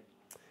pray.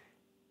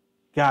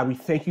 God, we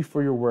thank you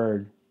for your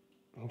word.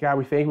 And God,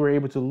 we thank you we're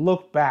able to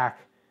look back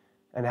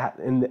and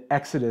in the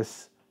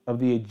Exodus of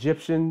the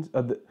Egyptians,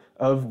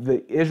 of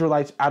the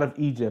Israelites out of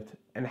Egypt,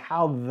 and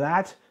how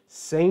that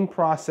same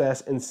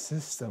process and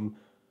system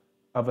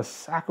of a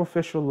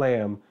sacrificial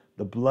lamb,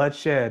 the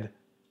bloodshed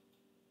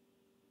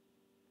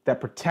that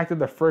protected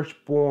the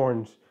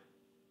firstborns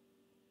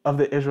of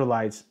the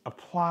Israelites,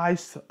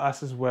 applies to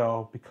us as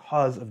well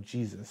because of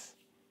Jesus.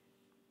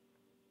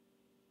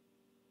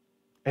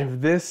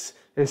 If this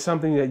is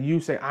something that you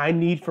say, I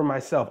need for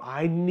myself,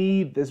 I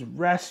need this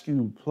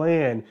rescue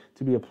plan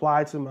to be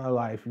applied to my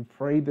life, you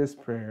pray this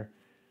prayer.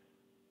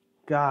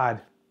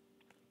 God,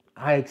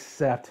 I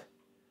accept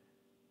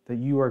that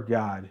you are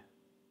God.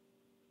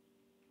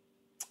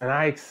 And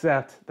I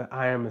accept that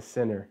I am a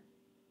sinner.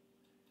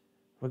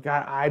 But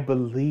God, I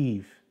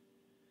believe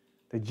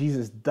that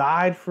Jesus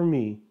died for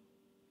me.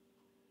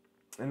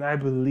 And I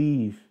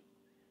believe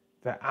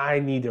that I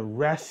need a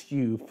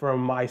rescue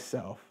from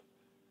myself.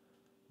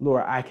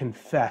 Lord, I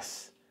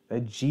confess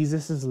that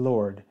Jesus is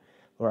Lord.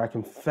 Lord, I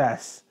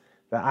confess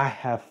that I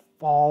have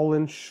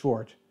fallen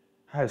short.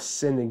 I have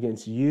sinned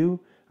against you.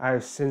 I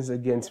have sinned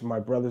against my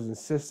brothers and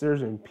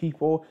sisters and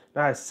people.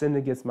 And I have sinned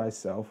against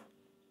myself.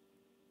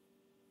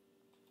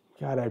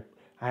 God,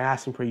 I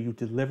ask and pray you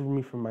deliver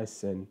me from my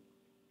sin.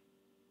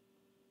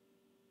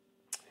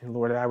 And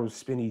Lord, I will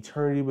spend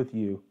eternity with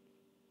you.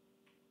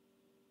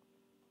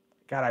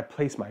 God, I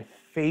place my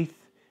faith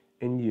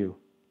in you.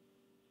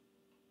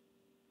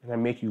 And I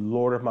make you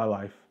Lord of my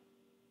life.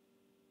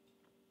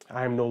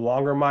 I am no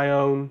longer my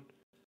own,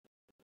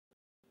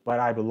 but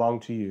I belong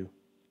to you.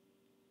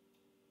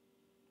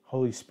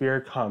 Holy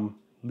Spirit, come,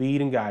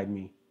 lead and guide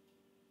me.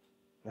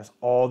 That's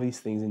all these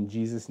things in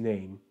Jesus'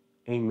 name.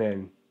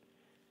 Amen.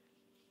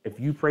 If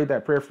you prayed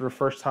that prayer for the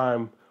first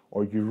time,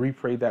 or you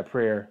reprayed that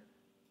prayer,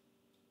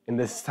 and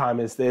this time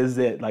is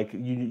it, like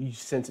you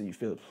sense it, you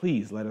feel it,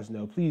 please let us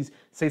know. Please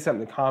say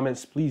something in the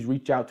comments. Please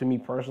reach out to me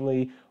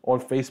personally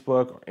on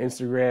Facebook or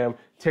Instagram,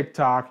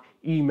 TikTok,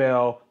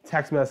 email,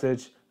 text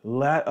message.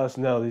 Let us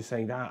know. They're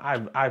saying,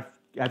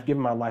 I've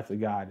given my life to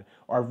God,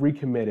 or I've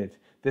recommitted.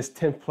 This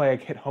 10th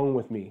plague hit home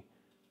with me.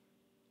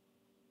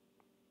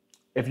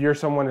 If you're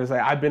someone who's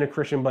like, I've been a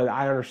Christian, but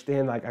I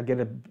understand, like I get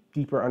a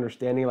deeper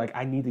understanding, like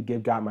I need to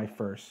give God my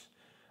first.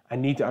 I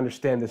need to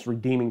understand this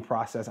redeeming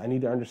process. I need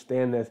to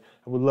understand this.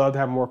 I would love to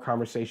have more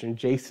conversation.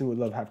 Jason would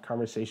love to have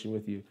conversation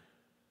with you.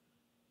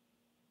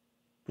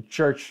 But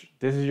church,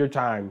 this is your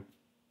time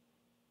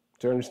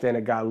to understand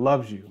that God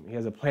loves you. He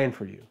has a plan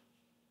for you.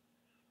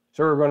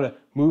 So we're going to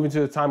move into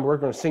the time where we're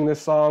going to sing this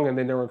song, and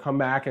then we're going to come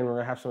back and we're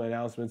going to have some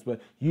announcements.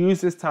 But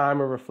use this time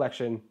of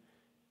reflection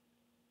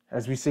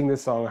as we sing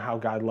this song, how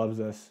God loves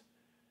us.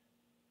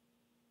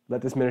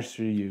 Let this minister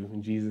to you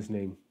in Jesus'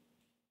 name.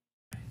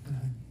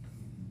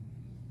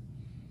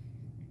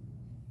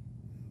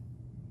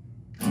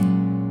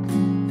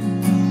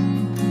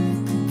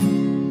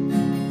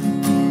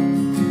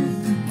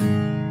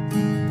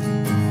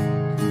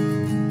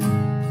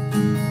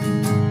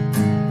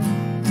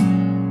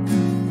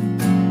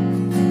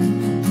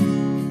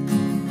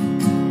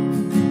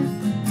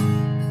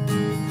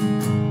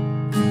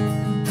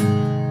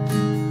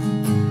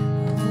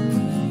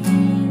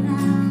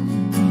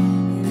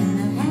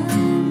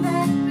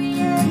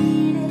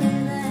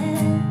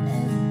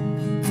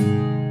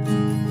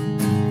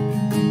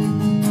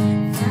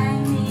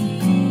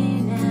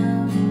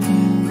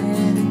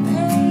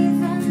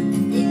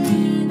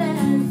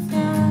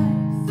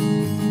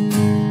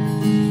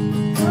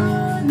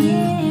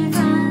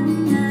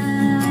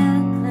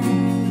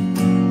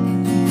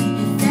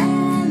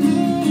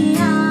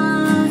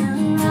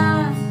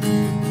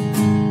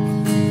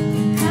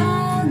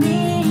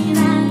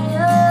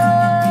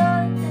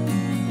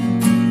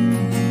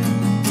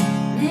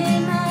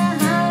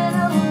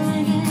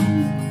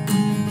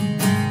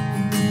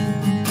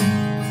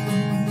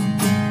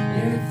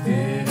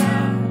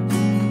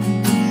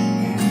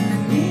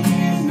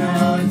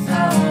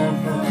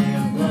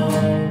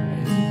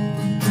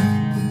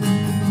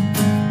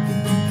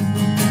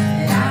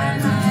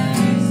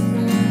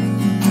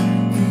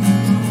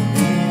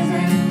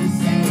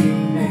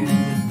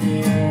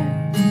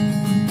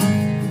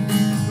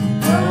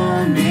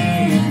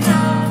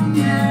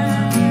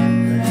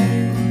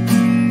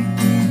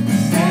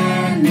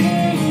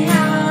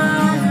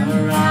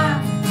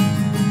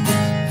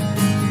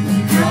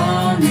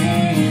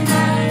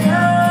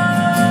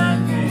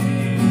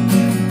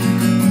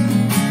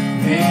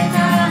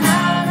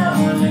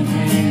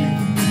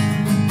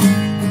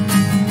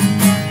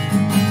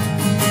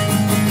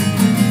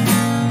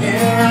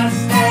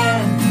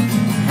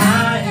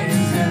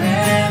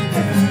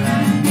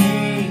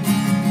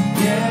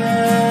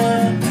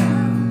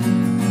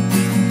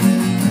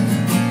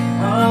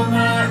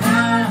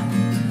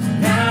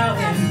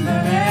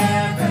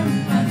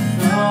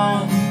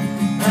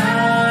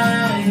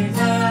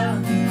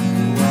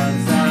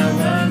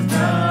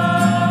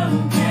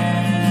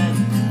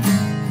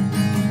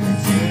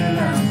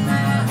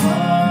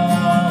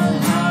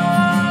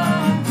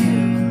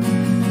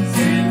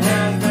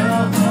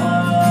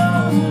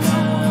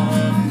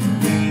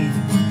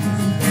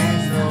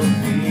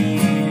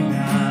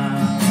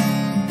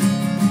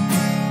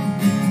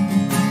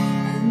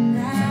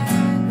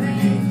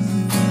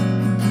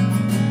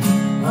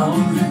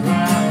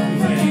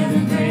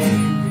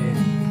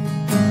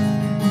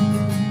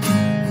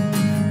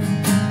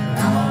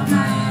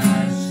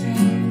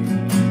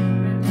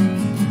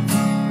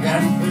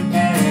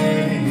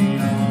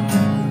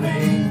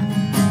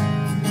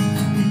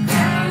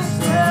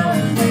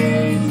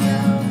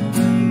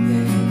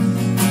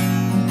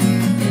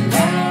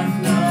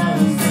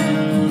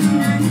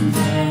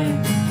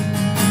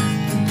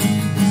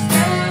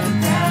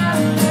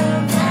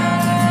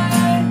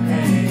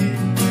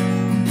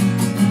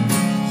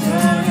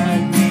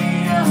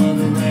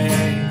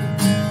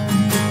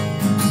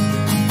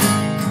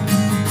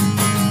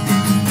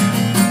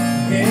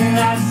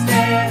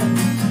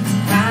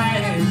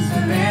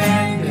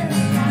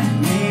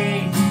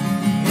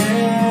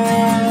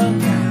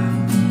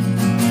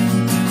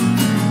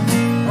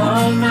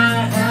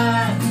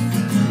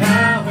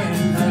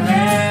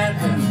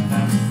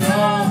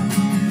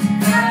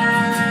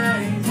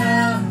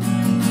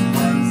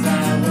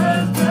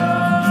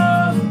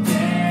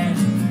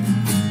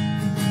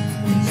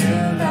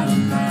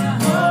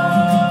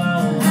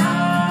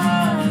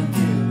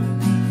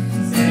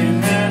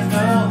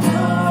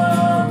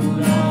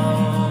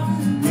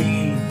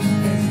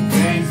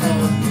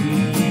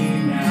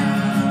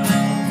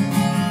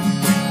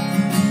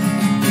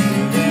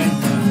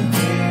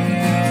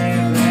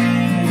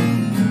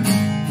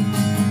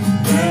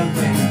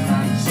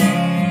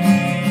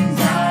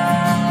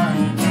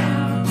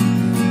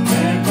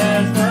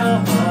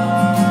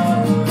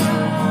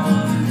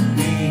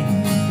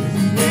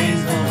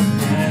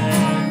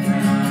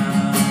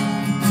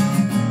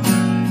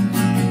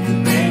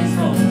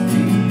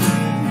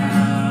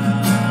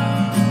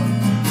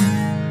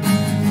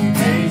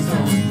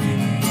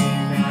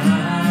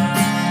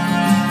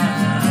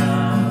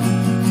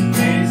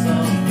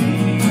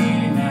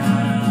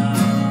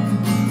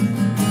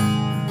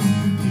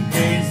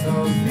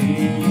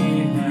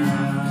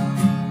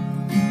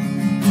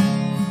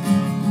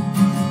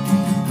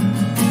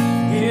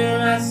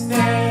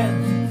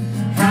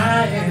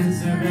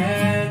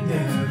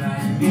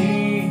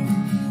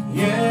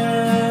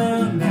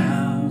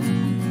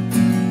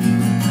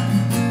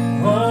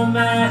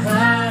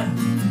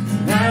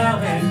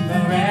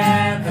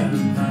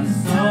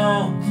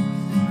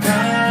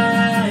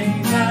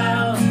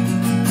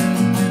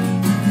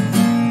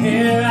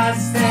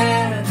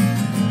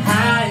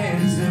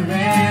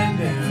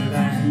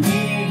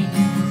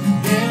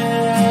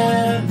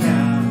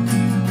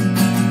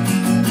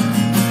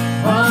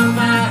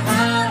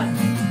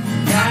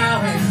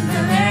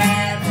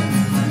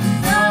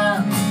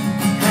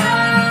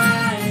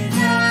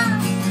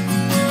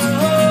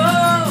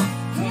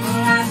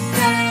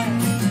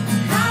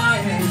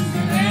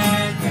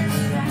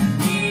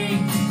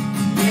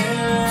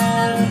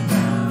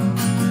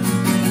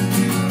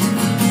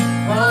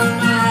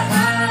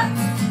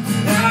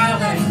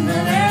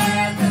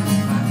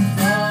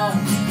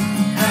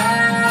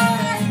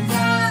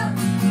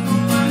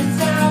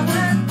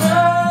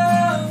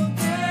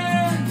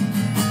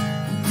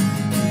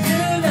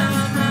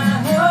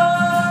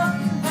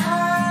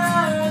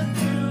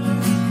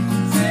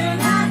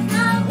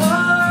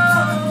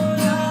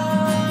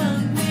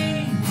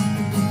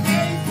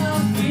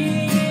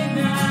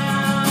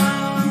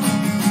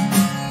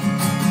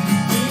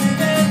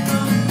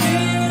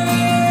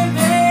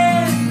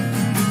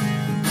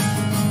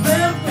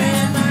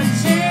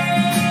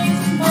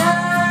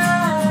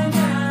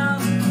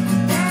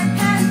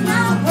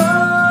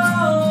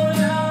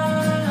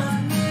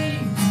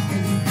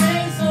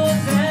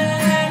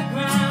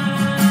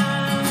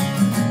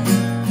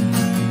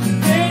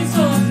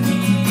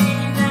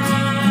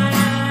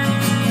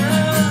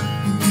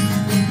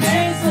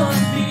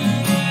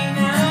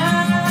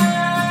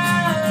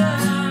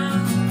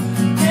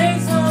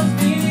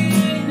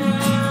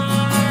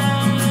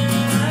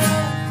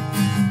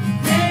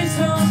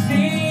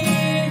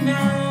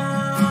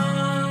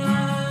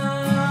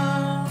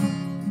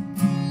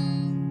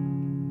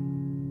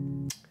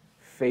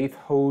 faith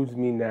holds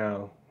me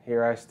now.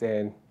 Here I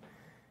stand.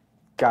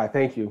 God,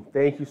 thank you.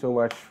 Thank you so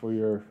much for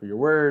your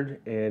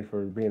word and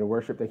for being a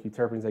worship. Thank you,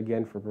 Turpins,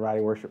 again for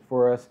providing worship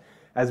for us.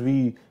 As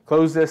we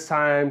close this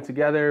time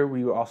together,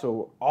 we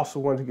also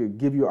want to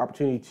give you an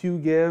opportunity to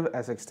give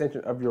as an extension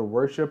of your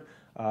worship,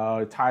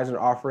 tithes and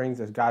offerings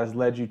as God has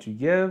led you to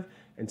give.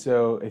 And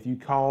so if you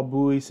call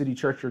Bowie City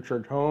Church your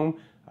church home,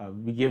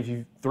 we give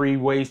you 3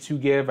 ways to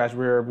give as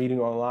we're meeting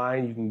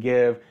online. You can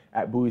give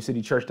at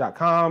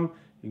bowiecitychurch.com.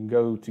 You can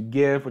go to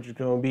give, which is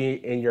going to be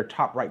in your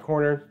top right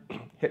corner,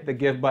 hit the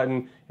give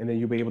button, and then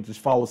you'll be able to just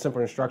follow simple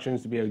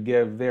instructions to be able to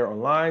give there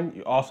online.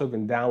 You also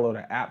can download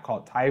an app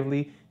called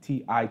Tithely,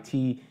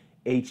 TITHE.LY,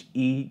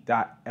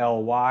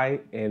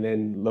 and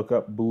then look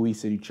up Bowie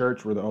City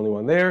Church. We're the only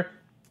one there.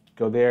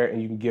 Go there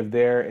and you can give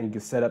there, and you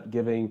can set up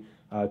giving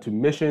to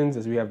missions,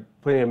 as we have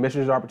plenty of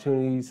missions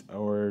opportunities,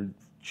 or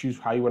choose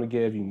how you want to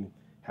give. You can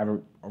have a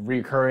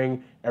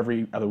reoccurring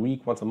every other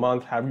week, once a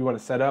month, however you want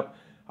to set up.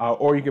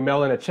 Or you can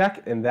mail in a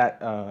check, and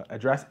that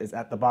address is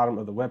at the bottom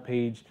of the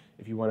webpage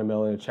if you want to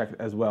mail in a check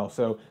as well.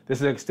 So this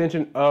is an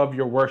extension of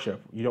your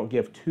worship. You don't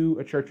give to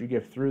a church, you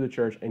give through the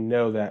church, and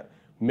know that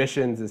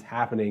missions is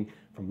happening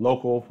from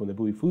the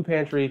Bowie Food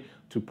Pantry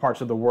to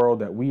parts of the world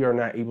that we are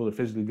not able to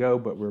physically go,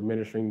 but we're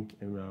ministering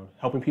and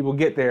helping people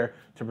get there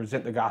to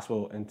present the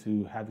gospel and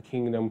to have the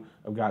kingdom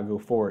of God go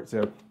forward.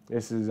 So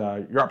this is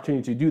your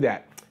opportunity to do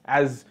that.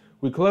 As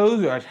we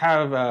close, I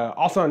have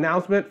also an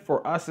announcement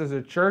for us as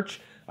a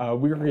church.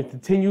 We're going to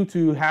continue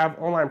to have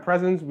online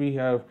presence. We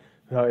have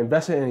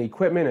invested in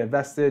equipment,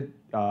 invested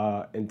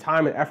in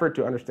time and effort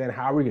to understand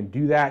how we can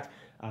do that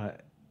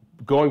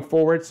going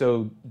forward.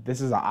 So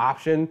this is an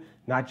option,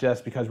 not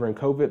just because we're in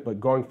COVID, but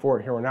going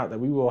forward here on out, that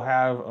we will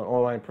have an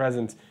online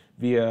presence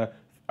via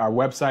our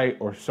website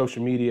or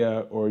social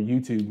media or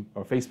YouTube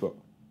or Facebook.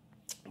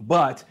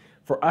 But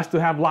for us to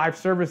have live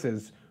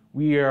services,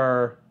 we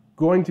are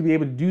going to be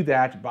able to do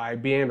that by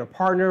being a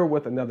partner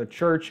with another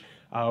church,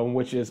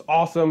 which is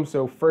awesome.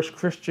 So First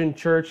Christian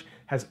Church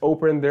has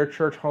opened their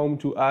church home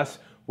to us,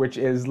 which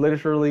is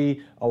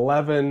literally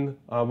 11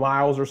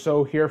 miles or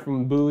so here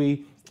from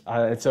Bowie.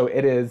 And so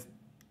it is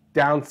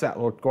down south,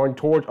 or going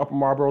towards Upper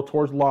Marlboro,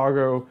 towards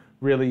Largo,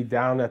 really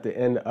down at the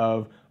end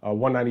of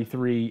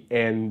 193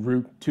 and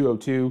Route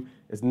 202.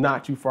 It's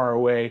not too far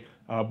away.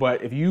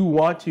 But if you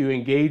want to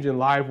engage in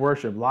live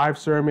worship, live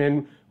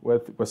sermon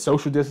with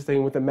social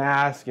distancing, with a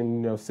mask,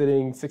 and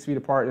sitting 6 feet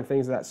apart and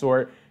things of that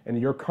sort,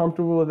 and you're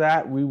comfortable with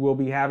that, we will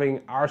be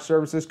having our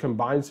services,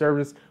 combined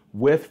service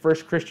with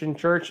First Christian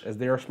Church, as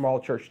they're a small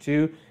church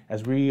too,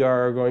 as we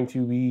are going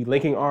to be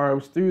linking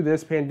arms through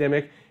this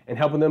pandemic and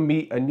helping them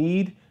meet a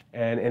need,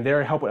 and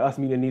they're helping us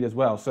meet a need as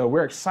well. So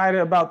we're excited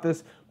about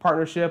this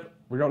partnership.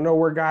 We don't know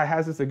where God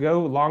has us to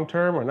go long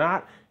term or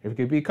not. It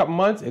could be a couple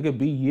months, it could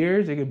be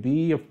years, it could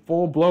be a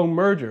full-blown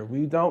merger.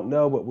 We don't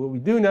know, but what we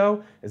do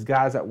know is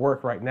God's at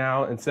work right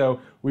now. And so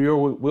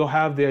we'll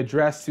have the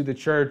address to the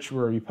church.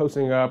 We'll be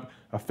posting up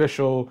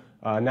official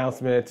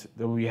announcement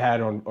that we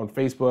had on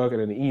Facebook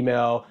and an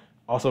email,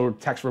 also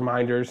text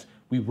reminders.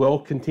 We will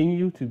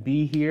continue to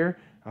be here,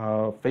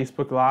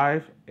 Facebook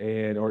Live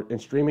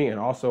and streaming, and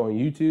also on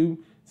YouTube.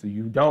 So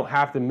you don't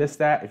have to miss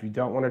that. If you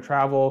don't want to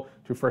travel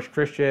to First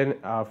Christian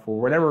for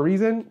whatever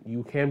reason,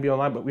 you can be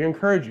online. But we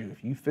encourage you,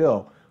 if you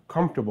feel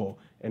comfortable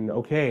and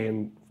okay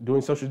and doing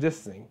social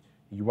distancing,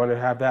 you want to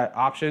have that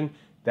option,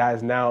 that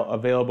is now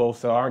available.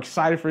 So I'm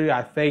excited for you.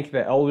 I thank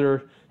the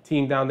elder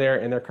team down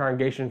there and their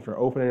congregation for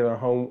opening their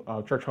home,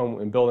 church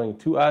home and building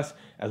to us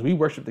as we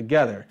worship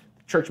together.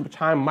 Church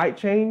time might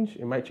change.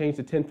 It might change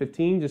to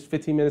 10:15, just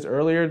 15 minutes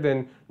earlier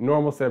than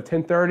normal. Instead of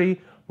 10:30,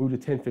 move to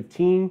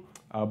 10:15.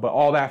 But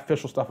all that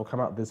official stuff will come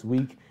out this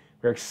week.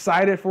 We're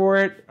excited for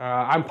it.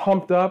 I'm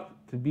pumped up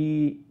to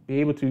be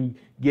able to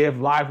give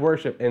live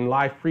worship and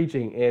live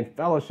preaching and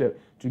fellowship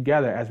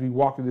together as we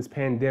walk through this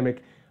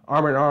pandemic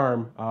arm in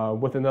arm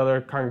with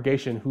another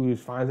congregation who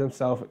finds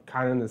themselves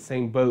kind of in the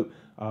same boat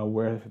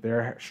where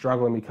they're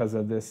struggling because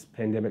of this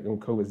pandemic and what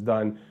COVID's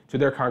done to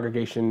their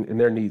congregation and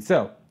their needs.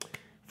 So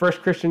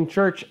First Christian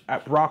Church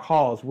at Brock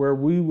Hall is where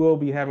we will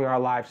be having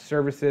our live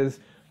services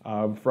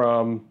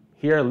from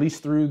here, at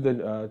least through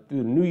the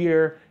new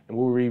year, and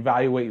we'll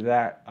reevaluate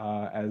that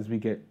as we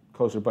get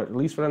closer. But at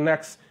least for the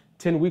next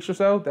 10 weeks or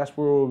so, that's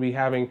where we'll be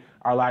having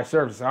our live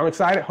services. I'm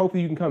excited.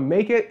 Hopefully you can come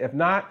make it. If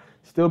not,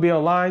 still be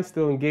online,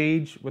 still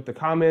engage with the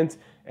comments.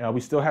 We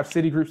still have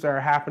city groups that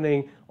are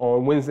happening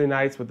on Wednesday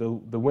nights with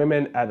the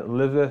women at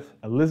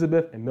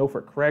Elizabeth and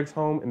Milford Craig's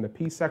home in the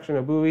Peace section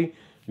of Bowie.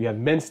 We have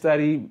men's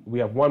study. We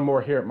have one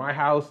more here at my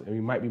house, and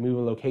we might be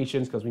moving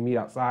locations because we meet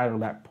outside on the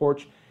back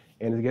porch.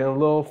 And it's getting a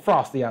little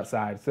frosty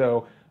outside.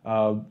 So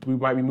we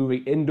might be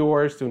moving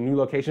indoors to a new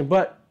location,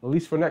 but at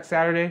least for next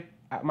Saturday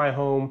at my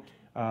home,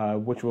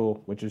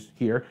 which is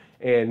here,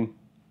 and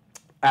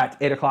at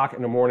 8 o'clock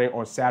in the morning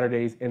on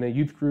Saturdays. In the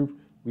youth group,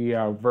 we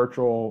have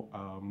virtual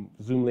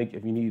Zoom link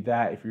if you need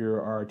that. If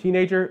you're a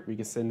teenager, we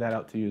can send that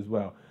out to you as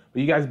well.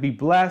 But you guys be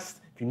blessed.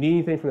 If you need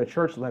anything from the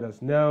church, let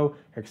us know.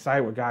 We're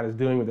excited what God is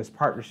doing with this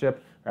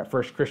partnership at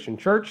First Christian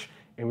Church,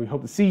 and we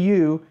hope to see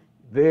you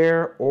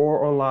there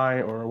or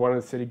online or one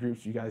of the city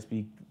groups. You guys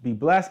be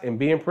blessed and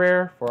be in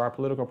prayer for our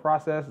political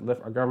process.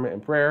 Lift our government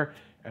in prayer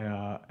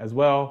as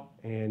well.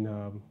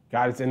 And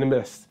God is in the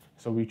midst,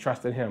 so we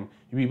trust in him.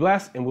 You be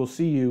blessed, and we'll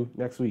see you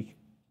next week.